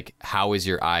that is like, how is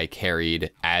your eye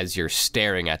carried as you're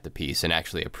staring at the piece and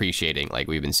actually appreciating, like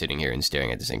we've been sitting here and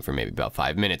staring at this thing for maybe about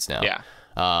 5 minutes now. Yeah.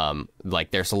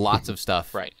 Like there's lots of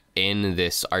stuff in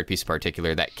this art piece in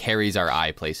particular that carries our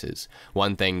eye places.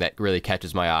 One thing that really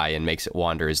catches my eye and makes it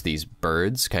wander is these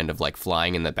birds kind of like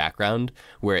flying in the background,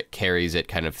 where it carries it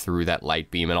kind of through that light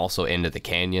beam and also into the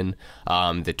canyon.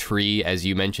 The tree, as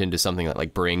you mentioned, is something that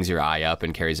like brings your eye up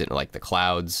and carries it into like the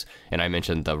clouds. And I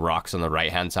mentioned the rocks on the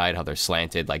right hand side, how they're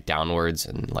slanted like downwards,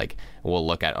 and like we'll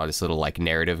look at this little like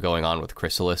narrative going on with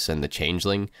Chrysalis and the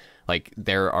changeling. Like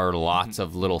there are lots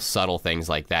of little subtle things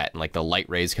like that, and like the light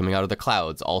rays coming out of the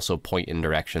clouds also point in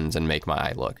directions and make my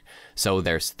eye look. So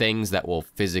there's things that will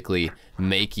physically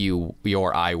make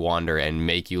your eye wander and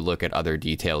make you look at other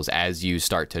details as you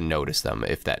start to notice them,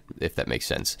 if that makes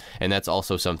sense. And that's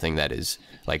also something that is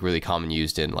like really common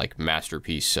used in like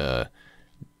masterpiece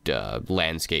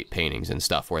landscape paintings and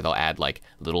stuff, where they'll add like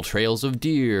little trails of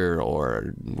deer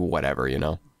or whatever, you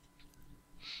know.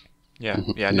 Yeah,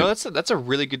 yeah. No, that's a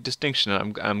really good distinction.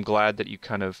 I'm glad that you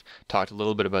kind of talked a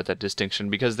little bit about that distinction,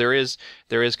 because there is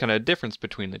kind of a difference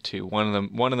between the two. One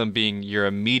of them being your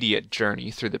immediate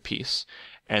journey through the piece,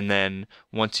 and then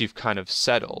once you've kind of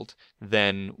settled,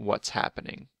 then what's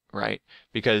happening, right?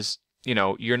 Because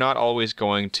you're not always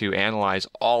going to analyze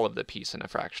all of the piece in a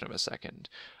fraction of a second.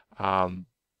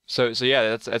 So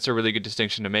yeah, that's a really good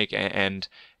distinction to make, and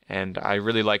I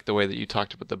really like the way that you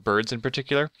talked about the birds in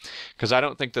particular, because I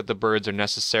don't think that the birds are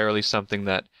necessarily something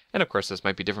that, and of course this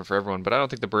might be different for everyone, but I don't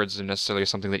think the birds are necessarily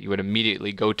something that you would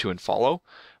immediately go to and follow,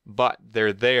 but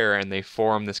they're there and they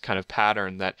form this kind of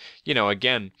pattern that,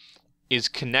 again, is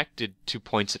connected to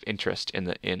points of interest in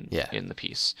the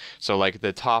piece. So like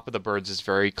the top of the birds is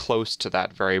very close to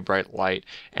that very bright light,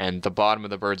 and the bottom of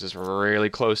the birds is really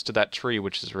close to that tree,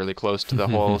 which is really close to the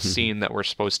whole scene that we're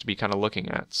supposed to be kind of looking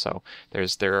at. So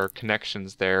there are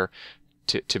connections there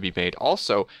to be made.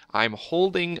 Also, I'm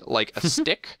holding like a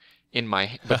stick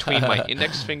between my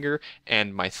index finger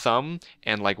and my thumb,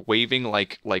 and like waving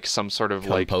like some sort of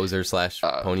composer slash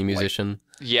pony musician.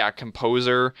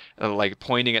 Composer, like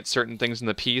pointing at certain things in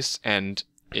the piece, and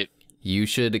you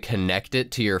should connect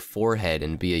it to your forehead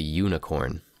and be a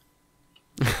unicorn.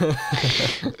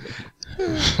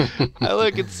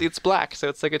 Look, it's black, so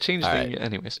it's like a changeling. Right.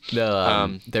 Anyways,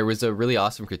 there was a really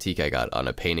awesome critique I got on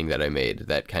a painting that I made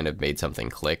that kind of made something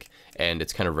click, and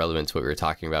it's kind of relevant to what we were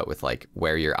talking about with like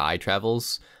where your eye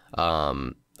travels.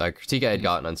 A critique I had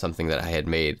gotten on something that I had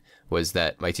made was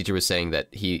that my teacher was saying that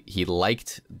he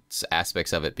liked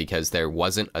aspects of it because there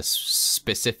wasn't a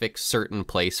specific certain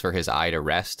place for his eye to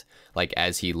rest, like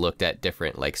as he looked at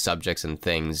different like subjects and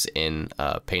things in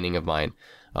a painting of mine,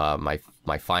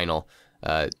 my final,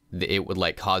 it would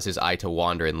like cause his eye to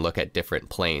wander and look at different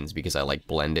planes because I like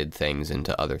blended things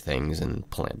into other things and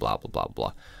blah blah blah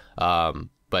blah.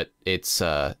 But it's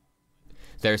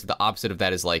there's the opposite of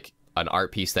that is like an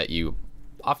art piece that you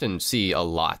often see a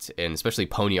lot, and especially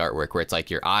pony artwork, where it's like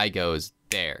your eye goes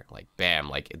there, like bam,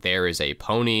 like there is a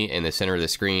pony in the center of the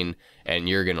screen and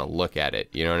you're gonna look at it,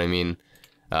 you know what I mean?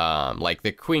 Like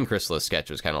the Queen Chrysalis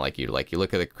sketch was kind of like you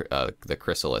look at the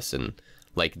Chrysalis, and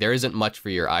like there isn't much for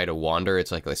your eye to wander.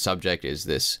 It's like the subject is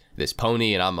this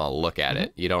pony and I'm gonna look at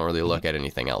it. You don't really look at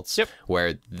anything else. Yep.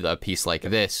 Where the piece like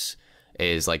this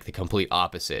is like the complete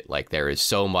opposite. Like there is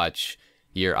so much,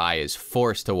 your eye is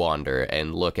forced to wander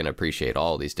and look and appreciate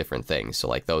all these different things. So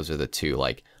like those are the two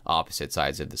like opposite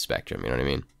sides of the spectrum, you know what I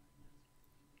mean?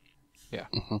 Yeah.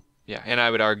 Yeah, and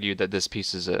I would argue that this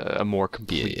piece is a more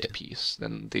complete piece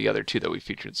than the other two that we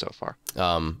featured so far.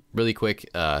 Really quick,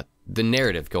 the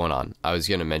narrative going on. I was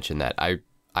gonna mention that. I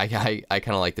kind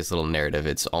of like this little narrative.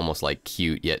 It's almost like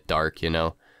cute yet dark, you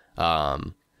know.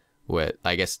 What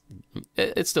I guess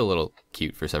it's still a little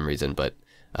cute for some reason, but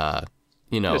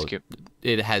you know,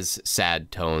 it has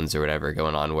sad tones or whatever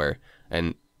going on where,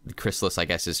 and Chrysalis, I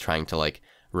guess, is trying to like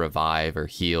revive or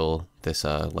heal this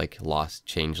like lost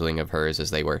changeling of hers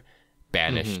as they were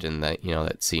banished in that, you know,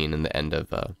 that scene in the end of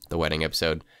the wedding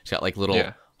episode. She's got like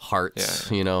little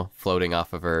hearts, you know, floating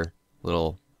off of her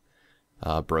little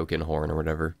broken horn or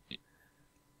whatever.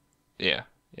 Yeah.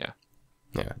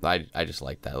 I just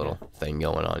like that little thing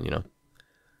going on, you know.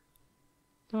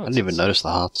 I didn't even notice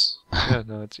the hearts. Yeah,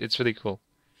 no, it's really cool.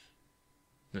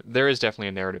 There is definitely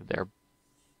a narrative there,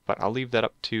 but I'll leave that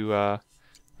up to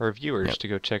our viewers to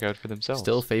go check out for themselves.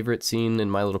 Still, favorite scene in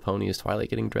My Little Pony is Twilight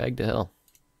getting dragged to hell.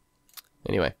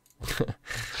 Anyway.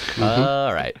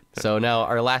 All right. So now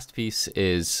our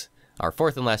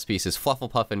fourth and last piece is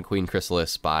Flufflepuff and Queen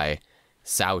Chrysalis by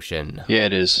Saoshin. Yeah,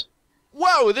 it is.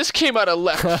 Whoa, this came out of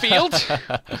left field.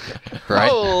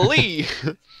 Right? Holy!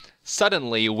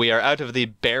 Suddenly, we are out of the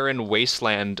barren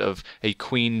wasteland of a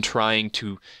queen trying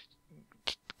to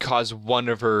cause one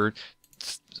of her,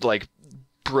 like,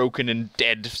 broken and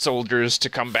dead soldiers to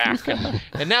come back,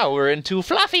 and now we're into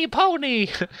Fluffy Pony.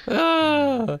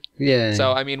 Yeah.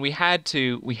 So I mean, we had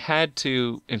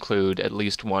to include at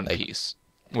least one piece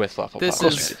with Flufflepuff. This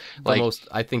is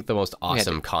the most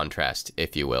awesome contrast,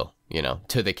 if you will, you know,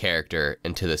 to the character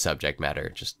and to the subject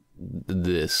matter. Just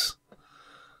this.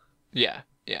 Yeah.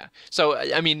 So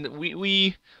I mean,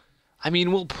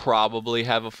 we'll probably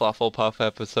have a Flufflepuff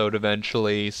episode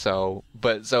eventually.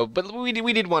 But we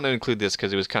did want to include this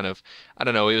because it was kind of, I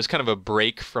don't know, it was kind of a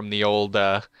break from the old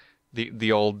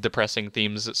the old depressing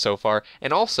themes so far.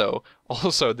 And also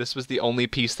this was the only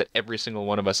piece that every single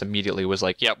one of us immediately was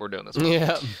like, "Yep, we're doing this one."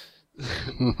 Yeah.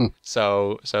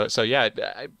 So yeah,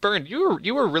 Bernd,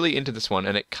 you were really into this one,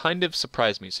 and it kind of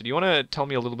surprised me. So do you want to tell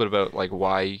me a little bit about like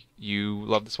why you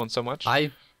love this one so much?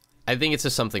 I think it's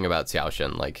just something about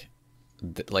Saoshin, like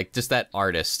just that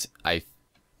artist. I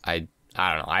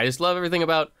I don't know. I just love everything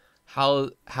about how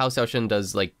Xiaoshen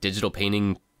does like digital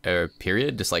painting.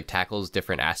 Period, just like tackles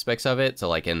different aspects of it. So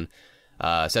like in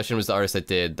Xiaoshen was the artist that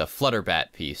did the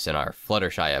Flutterbat piece in our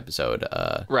Fluttershy episode.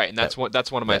 Right, and that's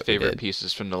one of my favorite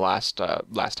pieces from the last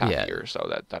half year or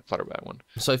so. That Flutterbat one.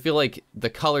 So I feel like the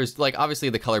colors, like obviously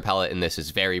the color palette in this is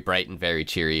very bright and very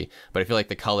cheery, but I feel like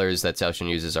the colors that Xiaoshen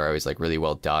uses are always like really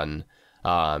well done.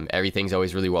 Everything's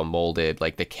always really well molded.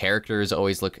 Like the characters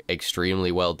always look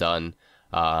extremely well done.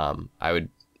 I would.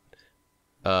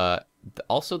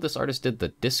 Also, this artist did the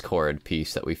Discord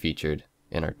piece that we featured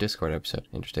in our Discord episode.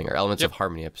 Interesting. Our Elements of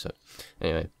Harmony episode.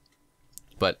 Anyway.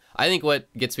 But I think what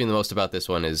gets me the most about this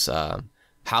one is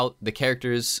how the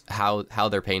characters, how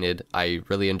they're painted. I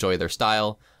really enjoy their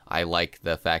style. I like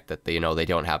the fact that they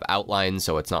don't have outlines,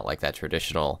 so it's not like that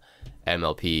traditional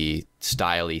MLP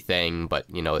style-y thing, but,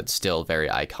 it's still very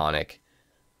iconic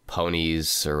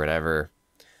ponies or whatever.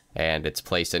 And it's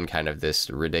placed in kind of this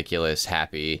ridiculous,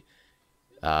 happy...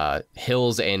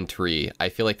 hills and tree. I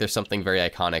feel like there's something very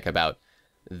iconic about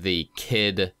the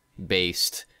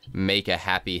kid-based make a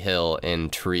happy hill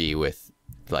and tree with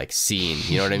like scene.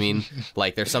 You know what I mean?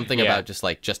 Like there's something about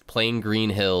just plain green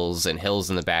hills and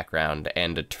hills in the background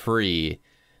and a tree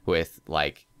with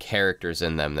like characters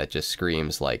in them that just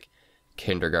screams like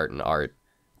kindergarten art.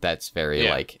 That's very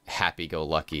like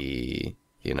happy-go-lucky.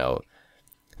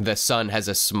 The sun has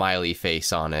a smiley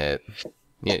face on it.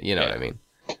 You know what I mean?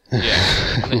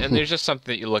 Yeah, and there's just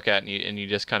something that you look at and you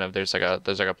just kind of there's like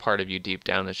a part of you deep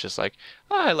down that's just like,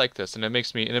 oh, I like this, and it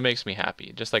makes me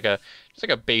happy, just like a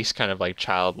base kind of like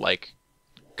childlike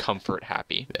comfort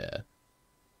happy.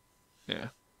 Yeah.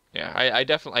 I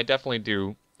definitely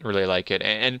do really like it,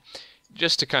 and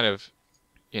just to kind of,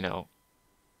 I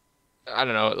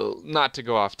don't know, not to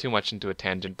go off too much into a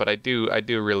tangent, but I do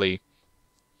really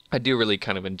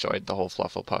kind of enjoyed the whole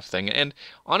Flufflepuff thing, and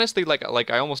honestly,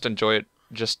 like I almost enjoy it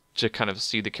just to kind of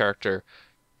see the character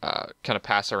kind of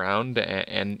pass around,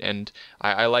 and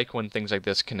I like when things like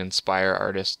this can inspire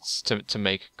artists to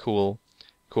make cool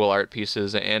art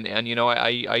pieces, and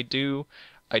I do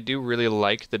really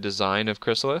like the design of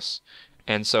Chrysalis,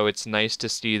 and so it's nice to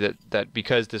see that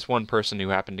because this one person who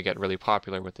happened to get really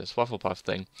popular with this Flufflepuff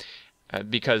thing,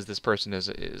 because this person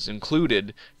is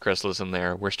included Chrysalis in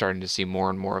there, we're starting to see more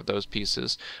and more of those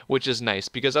pieces, which is nice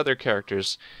because other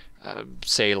characters,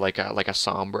 say like a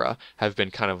Sombra, have been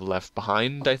kind of left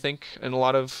behind, I think, in a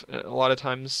lot of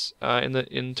times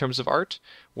in terms of art,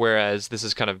 whereas this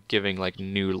is kind of giving like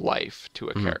new life to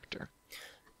a character.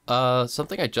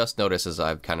 Something I just noticed as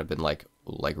I've kind of been like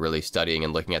really studying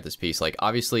and looking at this piece, like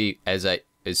obviously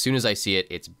as soon as I see it,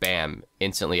 it's bam,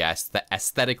 instantly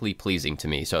aesthetically pleasing to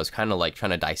me. So I was kind of like trying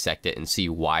to dissect it and see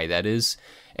why that is.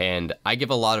 And I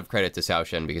give a lot of credit to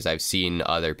Xiaoshen because I've seen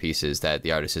other pieces that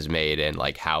the artist has made and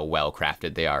like how well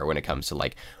crafted they are when it comes to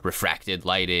like refracted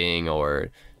lighting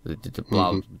or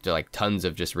like tons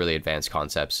of just really advanced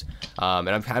concepts.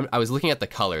 And I was looking at the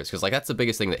colors because like that's the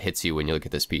biggest thing that hits you when you look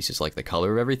at this piece is like the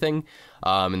color of everything.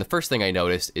 And the first thing I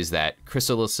noticed is that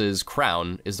Chrysalis's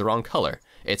crown is the wrong color.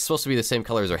 It's supposed to be the same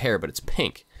color as her hair, but it's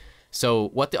pink. So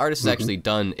what the artist has actually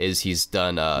done is he's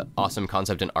done an awesome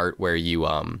concept in art where you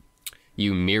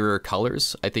mirror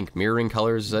colors. I think mirroring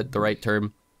colors is that the right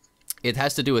term? It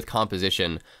has to do with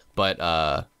composition, but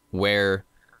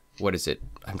what is it?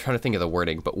 I'm trying to think of the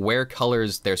wording, but where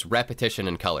colors, there's repetition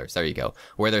in colors. There you go.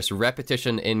 Where there's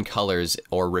repetition in colors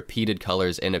or repeated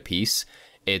colors in a piece,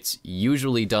 it's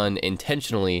usually done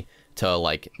intentionally to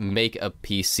like make a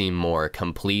piece seem more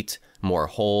complete, more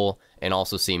whole, and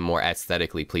also seem more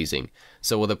aesthetically pleasing.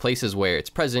 So the places where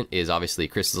it's present is obviously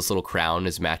Chrysalis' little crown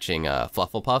is matching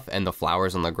Flufflepuff, and the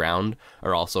flowers on the ground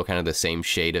are also kind of the same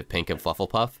shade of pink of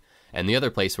Flufflepuff. And the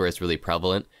other place where it's really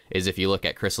prevalent is if you look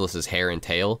at Chrysalis's hair and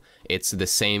tail, it's the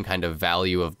same kind of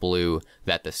value of blue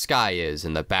that the sky is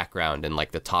in the background in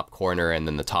like the top corner and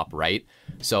then the top right.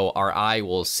 So our eye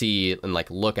will see and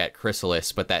like look at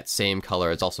Chrysalis, but that same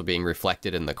color is also being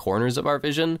reflected in the corners of our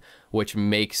vision, which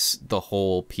makes the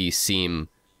whole piece seem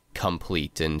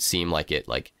complete and seem like it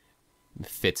like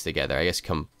fits together. I guess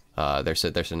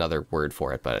there's another word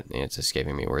for it, but it's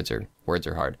escaping me. Words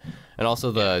are hard. And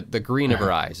also the green of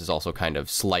her eyes is also kind of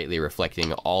slightly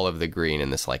reflecting all of the green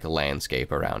in this like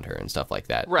landscape around her and stuff like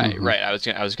that. Right.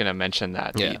 I was gonna mention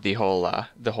that the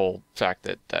whole fact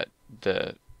that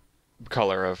the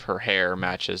color of her hair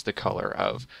matches the color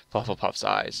of Flufflepuff's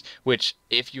eyes, which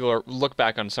if you look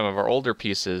back on some of our older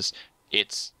pieces,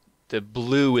 the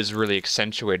blue is really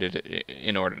accentuated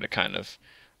in order to kind of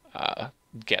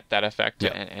get that effect,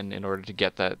 Yeah. and in order to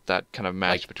get that kind of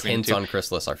match Like between tints the two. on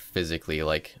Chrysalis are physically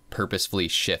like purposefully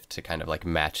shift to kind of like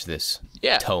match this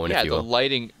Yeah, tone, yeah. if you will.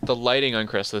 The lighting on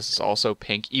Chrysalis is also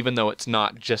pink, even though it's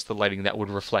not just the lighting that would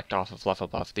reflect off of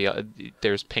Flufflepuff.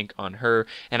 There's pink on her,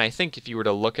 and I think if you were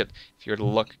to look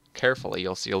carefully,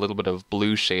 you'll see a little bit of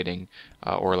blue shading,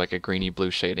 or like a greeny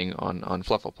blue shading on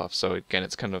Flufflepuff. So again,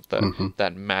 it's kind of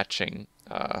that matching.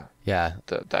 Yeah,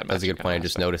 That that's a good point. I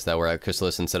just noticed that where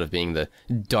Chrysalis, instead of being the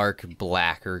dark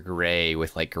black or gray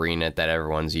with like green that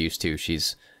everyone's used to,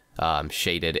 she's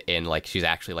shaded in like she's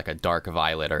actually like a dark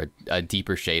violet or a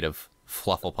deeper shade of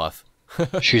Flufflepuff.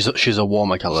 She's a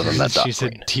warmer color than that dark She's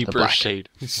green. a the deeper black. shade.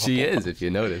 She is, if you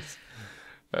notice.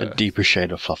 A deeper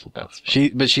shade of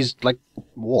Flufflepuff. But she's like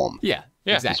warm. Yeah,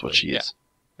 Yeah. exactly. That's what she is.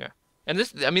 Yeah, and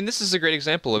this is a great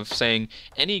example of saying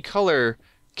any color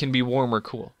can be warm or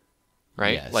cool,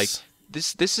 right? Yes. Like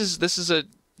this is a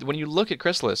when you look at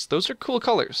Chrysalis, those are cool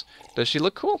colors. Does she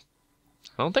look cool?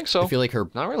 I don't think so. I feel like her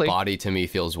Not really. body to me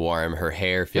feels warm. Her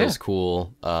hair feels Yeah.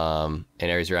 cool, and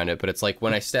areas around it. But it's like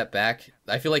when I step back,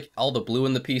 I feel like all the blue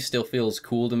in the piece still feels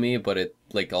cool to me, but it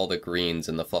like all the greens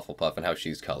and the Flufflepuff and how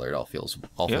she's colored all feels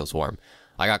warm.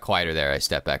 I got quieter there. I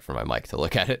stepped back from my mic to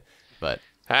look at it, but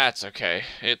That's okay.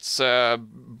 It's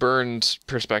Bernd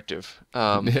perspective.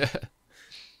 Something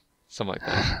like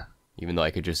that. even though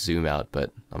I could just zoom out,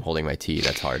 but I'm holding my tea.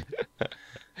 That's hard.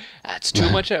 That's too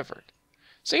much effort.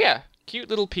 So yeah, cute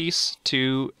little piece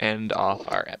to end off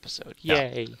our episode.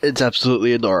 Yay. It's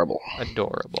absolutely adorable.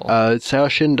 Adorable.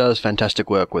 Xiaoxin does fantastic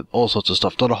work with all sorts of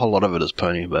stuff. Not a whole lot of it is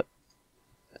pony, but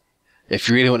if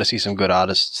you really want to see some good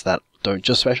artists that don't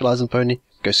just specialize in pony,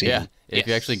 go see Yeah. them. If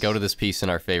you actually go to this piece in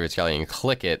our favorites gallery and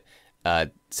click it,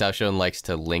 Xiaoxin likes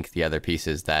to link the other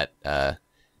pieces that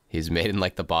he's made in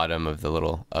like the bottom of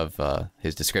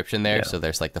his description there. Yeah. So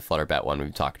there's like the Flutterbat one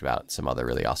we've talked about, some other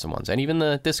really awesome ones, and even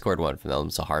the Discord one from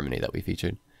Elements of Harmony that we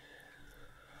featured.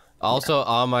 Also,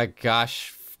 oh my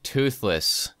gosh,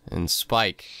 Toothless and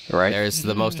Spike. Right. There's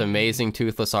the most amazing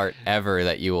Toothless art ever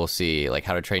that you will see, like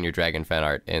How to Train Your Dragon fan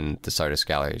art in this artist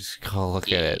gallery. Just go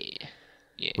look at it.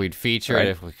 Yeah. We'd feature Right. it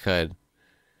if we could.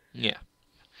 Yeah.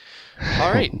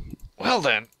 All right. Well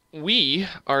then, we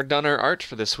are done our art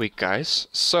for this week, guys.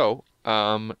 So,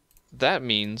 that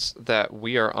means that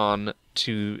we are on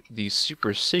to the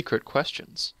super secret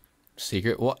questions.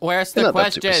 Secret? Where's They're the not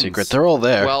that super questions? secret. They're all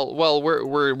there. Well,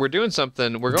 we're doing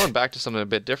something. We're going back to something a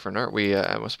bit different, aren't we,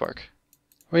 Emma Spark?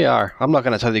 We are. I'm not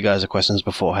going to tell you guys the questions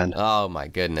beforehand. Oh my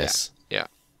goodness. Yeah.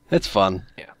 It's fun.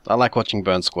 Yeah. I like watching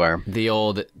Bernd square. The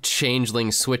old changeling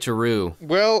switcheroo.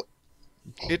 Well,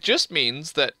 it just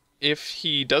means that if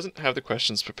he doesn't have the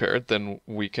questions prepared, then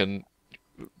we can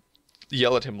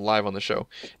yell at him live on the show.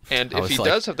 And if he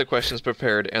does have the questions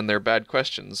prepared and they're bad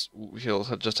questions, he'll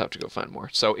just have to go find more.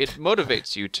 So it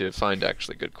motivates you to find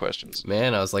actually good questions.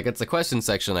 Man, I was like, it's the question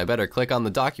section. I better click on the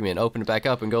document, open it back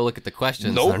up, and go look at the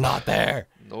questions. Nope. They're not there.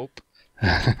 Nope. All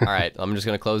right, I'm just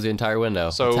going to close the entire window.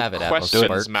 So, Let's have it, questions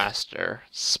Atmos. master,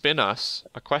 spin us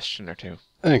a question or two.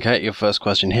 Okay, your first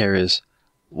question here is,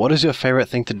 what is your favorite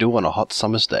thing to do on a hot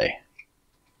summer's day?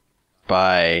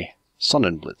 By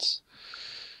Sonnenblitz.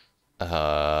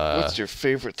 What's your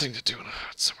favorite thing to do on a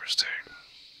hot summer's day?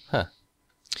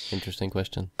 Interesting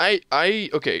question.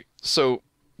 Okay, so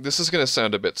this is going to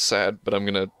sound a bit sad, but I'm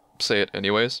going to say it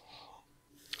anyways.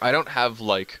 I don't have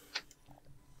like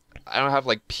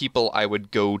people I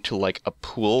would go to like a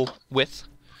pool with.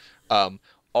 All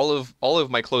of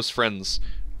my close friends,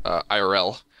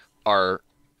 IRL, are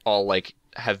all like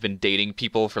have been dating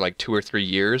people for like 2 or 3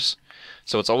 years.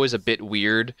 So it's always a bit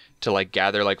weird to like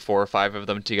gather like 4 or 5 of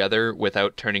them together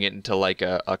without turning it into like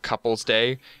a couple's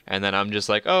day. And then I'm just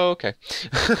like, oh, okay.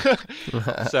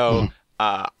 So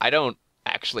I don't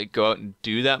actually go out and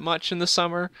do that much in the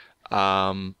summer.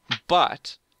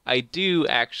 But I do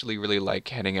actually really like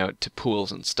heading out to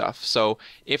pools and stuff. So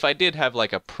if I did have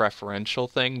like a preferential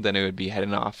thing, then it would be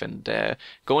heading off and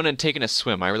going and taking a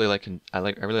swim. I really like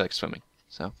swimming.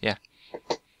 So yeah.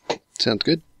 Sounds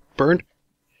good. Bernd?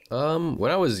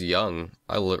 When I was young,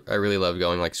 I really loved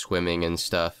going like swimming and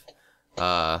stuff.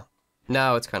 Now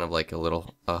it's kind of like a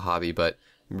hobby, but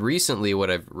recently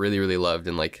what I've really loved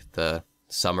in like the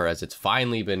summer, as it's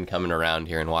finally been coming around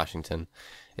here in Washington,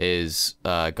 is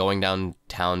going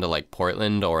downtown to like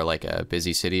Portland or like a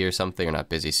busy city or something, or not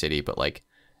busy city, but like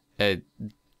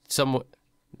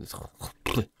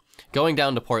going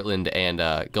down to Portland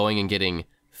and going and getting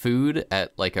food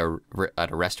at like a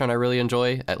restaurant I really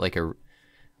enjoy, at like I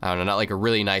don't know, not like a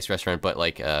really nice restaurant, but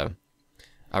like a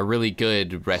really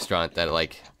good restaurant that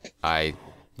like I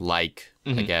like,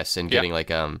 I guess, and getting like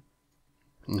a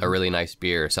really nice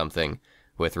beer or something.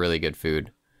 with really good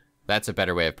food. That's a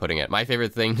better way of putting it. My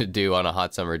favorite thing to do on a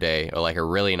hot summer day, or like a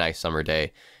really nice summer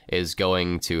day, is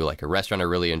going to like a restaurant I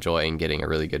really enjoy and getting a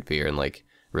really good beer and like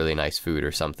really nice food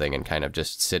or something, and kind of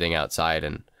just sitting outside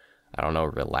and, I don't know,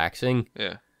 relaxing.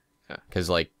 Yeah. Because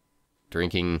like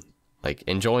drinking, like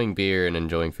enjoying beer and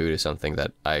enjoying food is something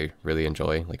that I really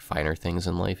enjoy, like finer things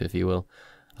in life, if you will.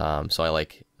 So I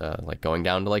like going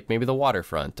down to like maybe the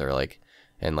waterfront or like,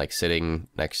 and like sitting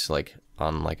next, like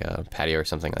on like a patio or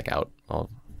something, like out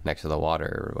next to the water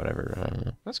or whatever. I don't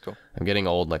know. That's cool. I'm getting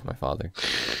old like my father.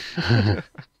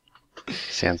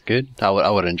 Sounds good. I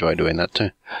would enjoy doing that too.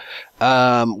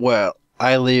 Well,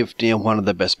 I live near one of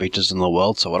the best beaches in the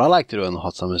world, so what I like to do on the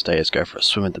hot summer's day is go for a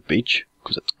swim at the beach,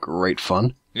 because it's great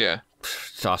fun. Yeah.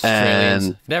 Australians.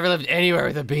 And- Never lived anywhere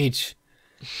with a beach.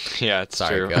 Yeah, it's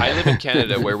Sorry, true. go I ahead. live in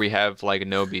Canada where we have like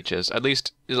no beaches. At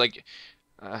least like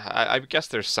I guess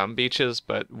there's some beaches,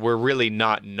 but we're really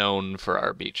not known for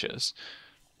our beaches.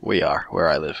 We are, where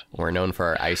I live. We're known for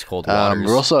our ice cold waters.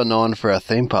 We're also known for our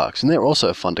theme parks, and they're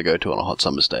also fun to go to on a hot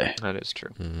summer's day. That is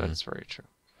true. That's very true.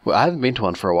 Well, I haven't been to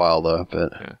one for a while, though,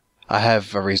 but Yeah. I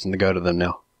have a reason to go to them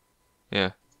now.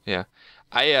 Yeah.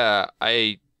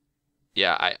 I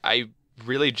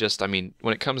really just, I mean,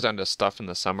 when it comes down to stuff in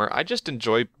the summer, I just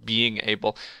enjoy being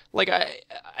able, like, I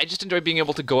just enjoy being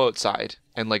able to go outside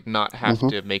and, like, not have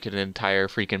to make it an entire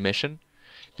freaking mission.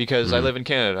 Because I live in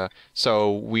Canada,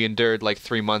 so we endured, like,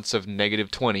 3 months of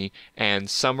 -20, and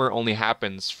summer only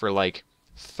happens for, like,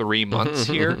 3 months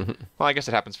here. Well, I guess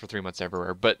it happens for 3 months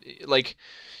everywhere, but, like,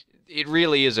 it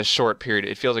really is a short period.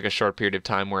 It feels like a short period of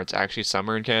time where it's actually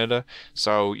summer in Canada.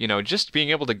 So, you know, just being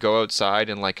able to go outside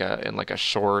in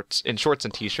shorts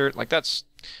and t-shirt, like that's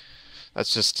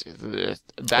just that in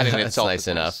That's itself nice is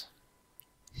enough.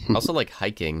 Also, like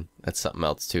hiking. That's something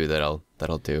else too that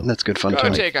I'll do. And that's good fun, Go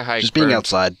too. take a hike, Just being Bernd.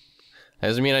 outside. I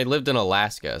mean, I lived in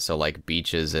Alaska, so like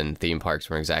beaches and theme parks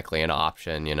weren't exactly an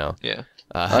option, you know. Yeah.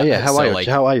 Oh, yeah. How so, are you? like,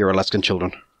 How are your Alaskan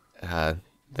children?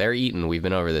 they're eating. We've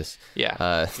been over this.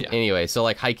 Yeah. Yeah. Anyway, so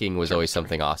like hiking was always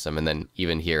something awesome, and then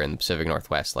even here in the Pacific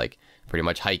Northwest, like pretty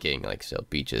much hiking, like still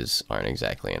beaches aren't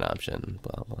exactly an option.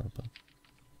 Blah blah blah.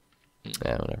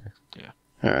 Yeah, whatever.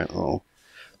 All right,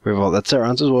 well, that's our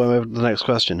answers. We'll move to the next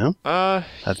question, huh?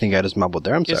 I think I just mumbled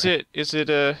there. I'm sorry. Is it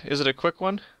a quick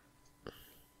one?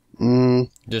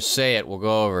 Just say it. We'll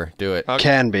go over. Do it.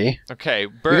 Can be. Okay,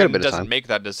 got a Bernd bit of doesn't time. make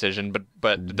that decision,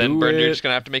 but then Do Bernd, you're it. just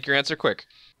gonna have to make your answer quick.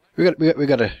 We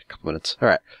got a couple minutes. All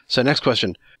right. So next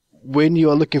question: when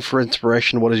you are looking for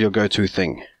inspiration, what is your go-to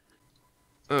thing?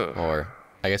 Or,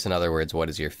 I guess in other words, what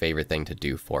is your favorite thing to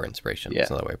do for inspiration? Yeah.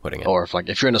 That's another way of putting it. Or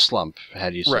if you're in a slump, how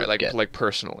do you sort Right, of like get like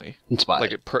personally,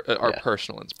 inspired? our Yeah.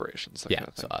 personal inspirations. That Yeah. kind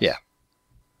of So thing. us. Yeah.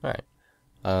 All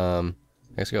right.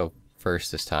 Let's go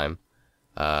first this time.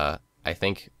 I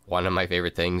think one of my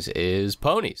favorite things is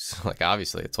ponies. Like,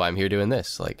 obviously, that's why I'm here doing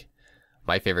this. Like,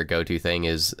 my favorite go-to thing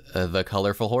is the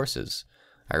colorful horses.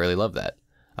 I really love that.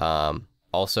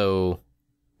 Also,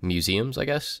 museums, I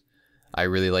guess. I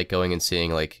really like going and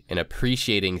seeing, like, and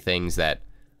appreciating things that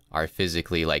are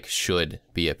physically, like, should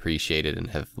be appreciated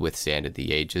and have withstanded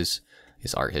the ages.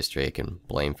 Is art history. I can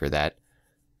blame for that.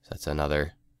 So that's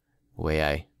another way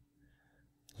I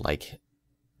like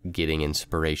getting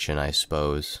inspiration, I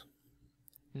suppose.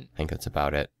 I think that's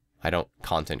about it. I don't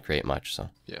content create much, so.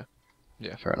 Yeah.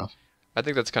 Fair enough. I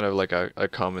think that's kind of like a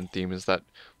common theme is that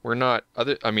we're not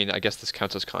I mean, I guess this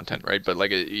counts as content, right? But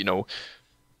like, you know,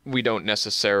 we don't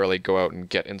necessarily go out and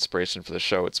get inspiration for the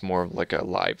show. It's more of like a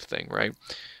live thing, right?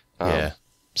 Yeah.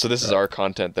 So this is our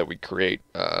content that we create.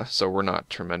 So we're not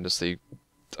tremendously,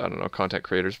 I don't know, content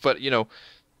creators. But, you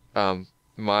know,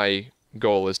 my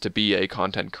goal is to be a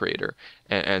content creator.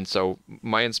 And so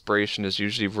my inspiration is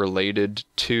usually related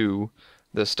to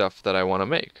the stuff that I want to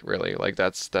make, really. Like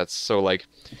that's so like,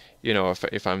 you know,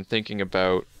 if I'm thinking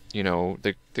about, you know,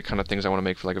 the kind of things I want to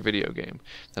make for like a video game,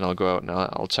 then I'll go out and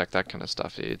I'll check that kind of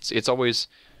stuff. It's always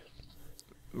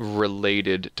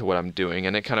related to what I'm doing,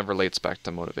 and it kind of relates back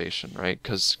to motivation, right?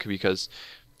 Because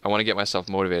I want to get myself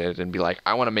motivated and be like,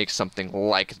 I want to make something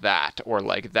like that, or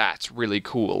like that's really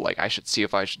cool. Like I should see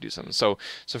if I should do something. So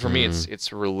for me,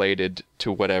 it's related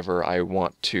to whatever I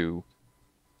want to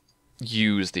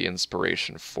use the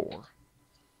inspiration for.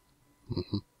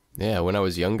 Yeah, when I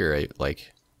was younger,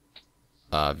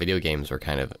 video games were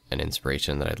kind of an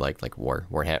inspiration that I'd like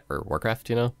Warcraft,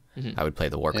 you know? I would play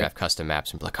the Warcraft custom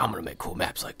maps and be like, I'm going to make cool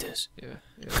maps like this. Yeah.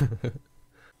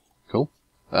 Cool.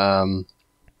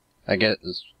 I get.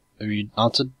 Have you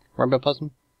answered Rainbow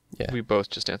Puzzle? Yeah. We both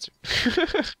just answered.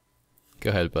 Go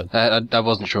ahead, bud. I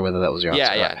wasn't sure whether that was your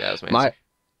answer. Yeah, that was my answer.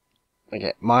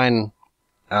 Okay, mine.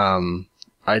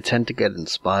 I tend to get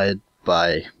inspired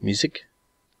by music.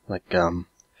 Like,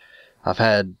 I've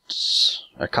had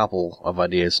a couple of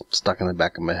ideas stuck in the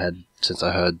back of my head since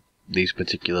I heard these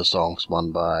particular songs.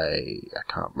 One by, I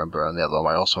can't remember, and the other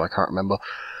one I can't remember.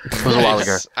 It was a while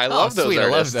ago. I love those sweet,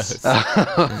 artists.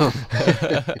 I love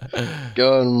those.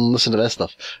 Go and listen to their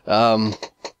stuff.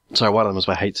 Sorry, one of them was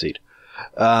by Hate Seed.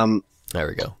 There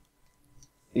we go.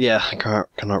 Yeah, I cannot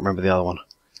remember the other one.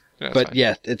 That's But fine.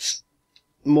 yeah, it's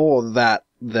more that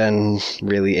than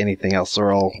really anything else.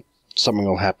 Something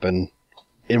will happen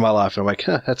in my life, and I'm like,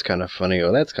 huh, that's kind of funny,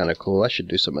 or that's kind of cool. I should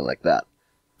do something like that.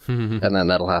 And then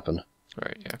that'll happen.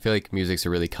 Right, yeah. I feel like music's a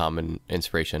really common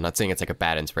inspiration. Not saying it's like a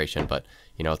bad inspiration, but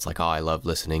you know, it's like, oh, I love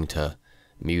listening to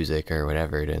music or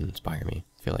whatever to inspire me.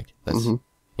 I feel like that's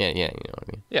yeah, you know what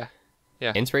I mean. Yeah.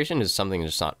 Yeah. Inspiration is something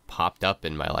that's not popped up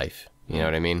in my life. You know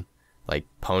what I mean? Like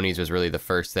ponies was really the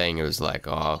first thing. It was like,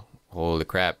 oh, holy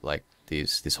crap! Like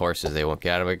these horses, they won't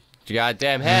get out of my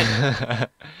goddamn head.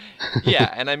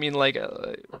 Yeah, and I mean, like,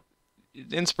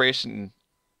 inspiration,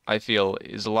 I feel,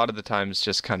 is a lot of the times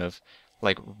just kind of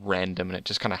like random, and it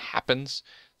just kind of happens.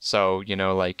 So, you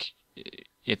know, like,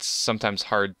 it's sometimes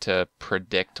hard to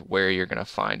predict where you're gonna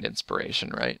find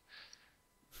inspiration, right?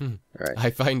 Right. I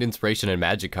find inspiration in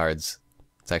magic cards.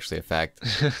 It's actually a fact.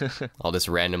 I'll just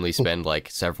randomly spend like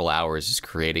several hours just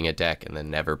creating a deck and then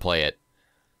never play it.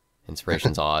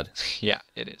 Inspiration's odd. Yeah,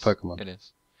 it is. Pokemon. It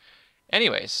is.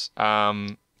 Anyways,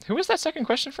 who was that second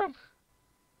question from?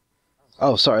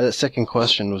 Oh, sorry, that second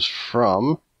question was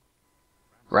from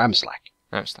Ramslack.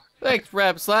 Ramstock. Thanks,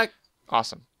 Rap Slack.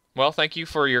 Awesome. Well, thank you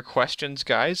for your questions,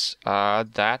 guys.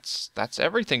 That's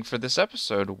everything for this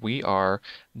episode. We are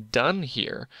done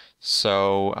here.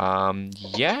 So,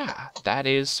 yeah, that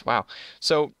is wow.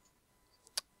 So,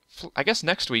 I guess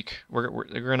next week we're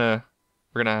gonna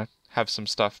have some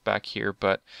stuff back here,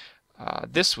 but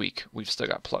this week we've still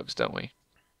got plugs, don't we?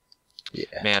 Yeah.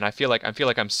 Man, I feel like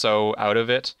I'm so out of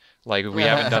it. Like we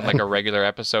haven't done like a regular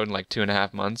episode in like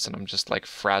 2.5 months, and I'm just like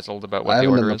frazzled about what I the haven't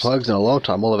order done the is. plugs in a long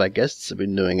time. All of our guests have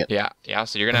been doing it. Yeah.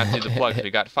 So you're gonna have to do the plugs. We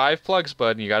got 5 plugs,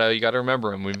 bud. And you gotta remember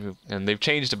them. And they've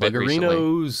changed a bit recently.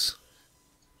 Pluggerinos.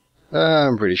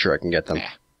 I'm pretty sure I can get them.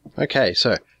 Yeah. Okay,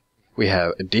 so we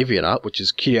have a DeviantArt, which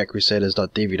is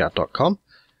cutieartcrusaders.deviantart.com.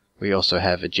 We also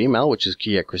have a Gmail, which is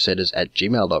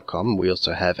cutieartcrusaders@gmail.com. We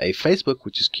also have a Facebook,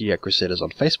 which is Cutie Art Crusaders on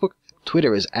Facebook.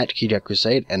 Twitter is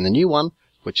 @CutieArtCrusade, and the new one,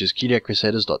 which is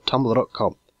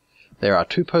cutieartcrusaders.tumblr.com. There are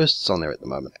 2 posts on there at the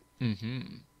moment.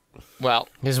 Well,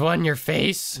 Is one your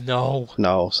face? no,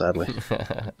 No, sadly.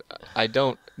 I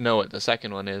don't know what the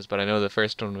second one is, but I know the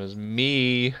first one was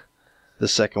me. The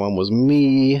second one was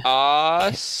me.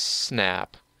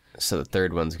 Snap. So the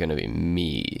third one's gonna be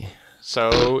me.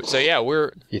 So yeah,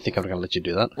 You think I'm going to let you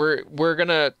do that? we're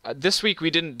gonna this week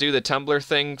we didn't do the Tumblr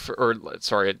thing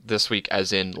this week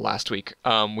as in last week.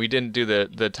 We didn't do the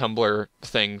Tumblr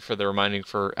thing for the reminding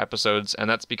for episodes, and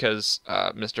that's because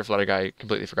Mr. Flutter Guy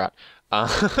completely forgot.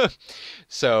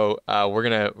 So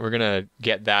we're gonna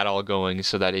get that all going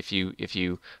so that if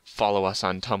you follow us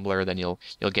on Tumblr, then you'll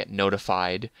get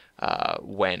notified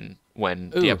when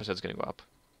the Ooh. episode's gonna go up.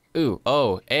 Ooh,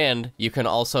 oh, and you can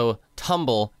also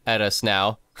tumble at us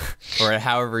now, or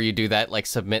however you do that, like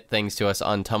submit things to us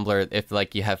on Tumblr if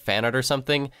like you have fan art or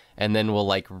something, and then we'll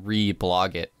like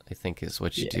re-blog it, I think is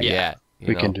what you do. Yeah.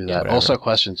 We can do that. whatever. Also,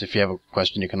 questions. If you have a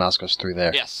question, you can ask us through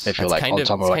there. Yes. If you're That's like kind on of-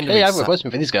 Tumblr, it's like, kind of hey, I have a exci-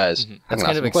 question for these guys. I That's can kind ask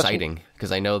of them a question. exciting,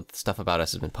 because I know stuff about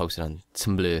us has been posted on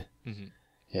Tumblr.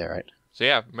 Yeah, right. So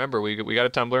yeah, remember we got a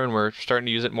Tumblr and we're starting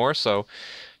to use it more. So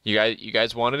you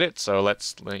guys wanted it, so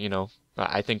let's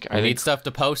I think I need stuff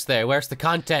to post there. Where's the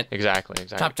content? exactly.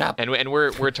 Chop. And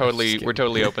we're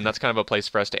totally open. That's kind of a place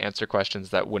for us to answer questions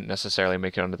that wouldn't necessarily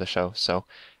make it onto the show. So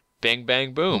bang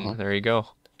bang boom, there you go.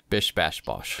 Bish bash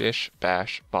bosh. Bish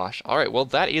bash bosh. All right, well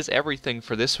that is everything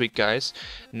for this week, guys.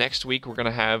 Next week we're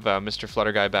gonna have Mr.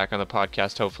 Flutter Guy back on the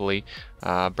podcast. Hopefully,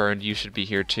 Bernd, you should be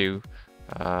here too.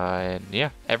 And yeah,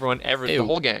 the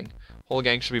whole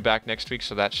gang should be back next week,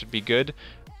 so that should be good.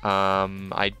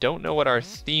 I don't know what our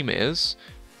theme is.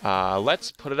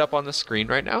 Let's put it up on the screen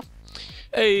right now.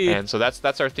 Hey. And so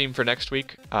that's our theme for next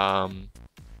week.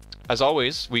 As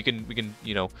always, we can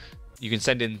you can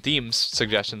send in themes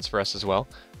suggestions for us as well.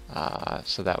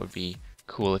 So that would be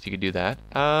cool if you could do that.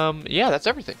 Yeah, that's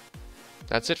everything.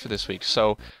 That's it for this week.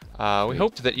 So we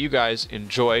hope that you guys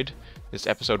enjoyed this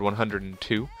episode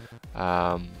 102.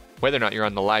 Whether or not you're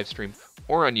on the live stream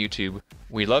or on YouTube,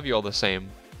 we love you all the same.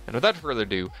 And without further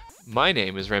ado, my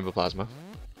name is Rainbow Plasma.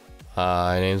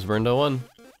 My name's Bernd01.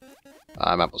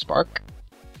 I'm Apple Spark.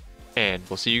 And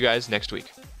we'll see you guys next week.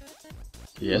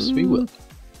 Yes, we will.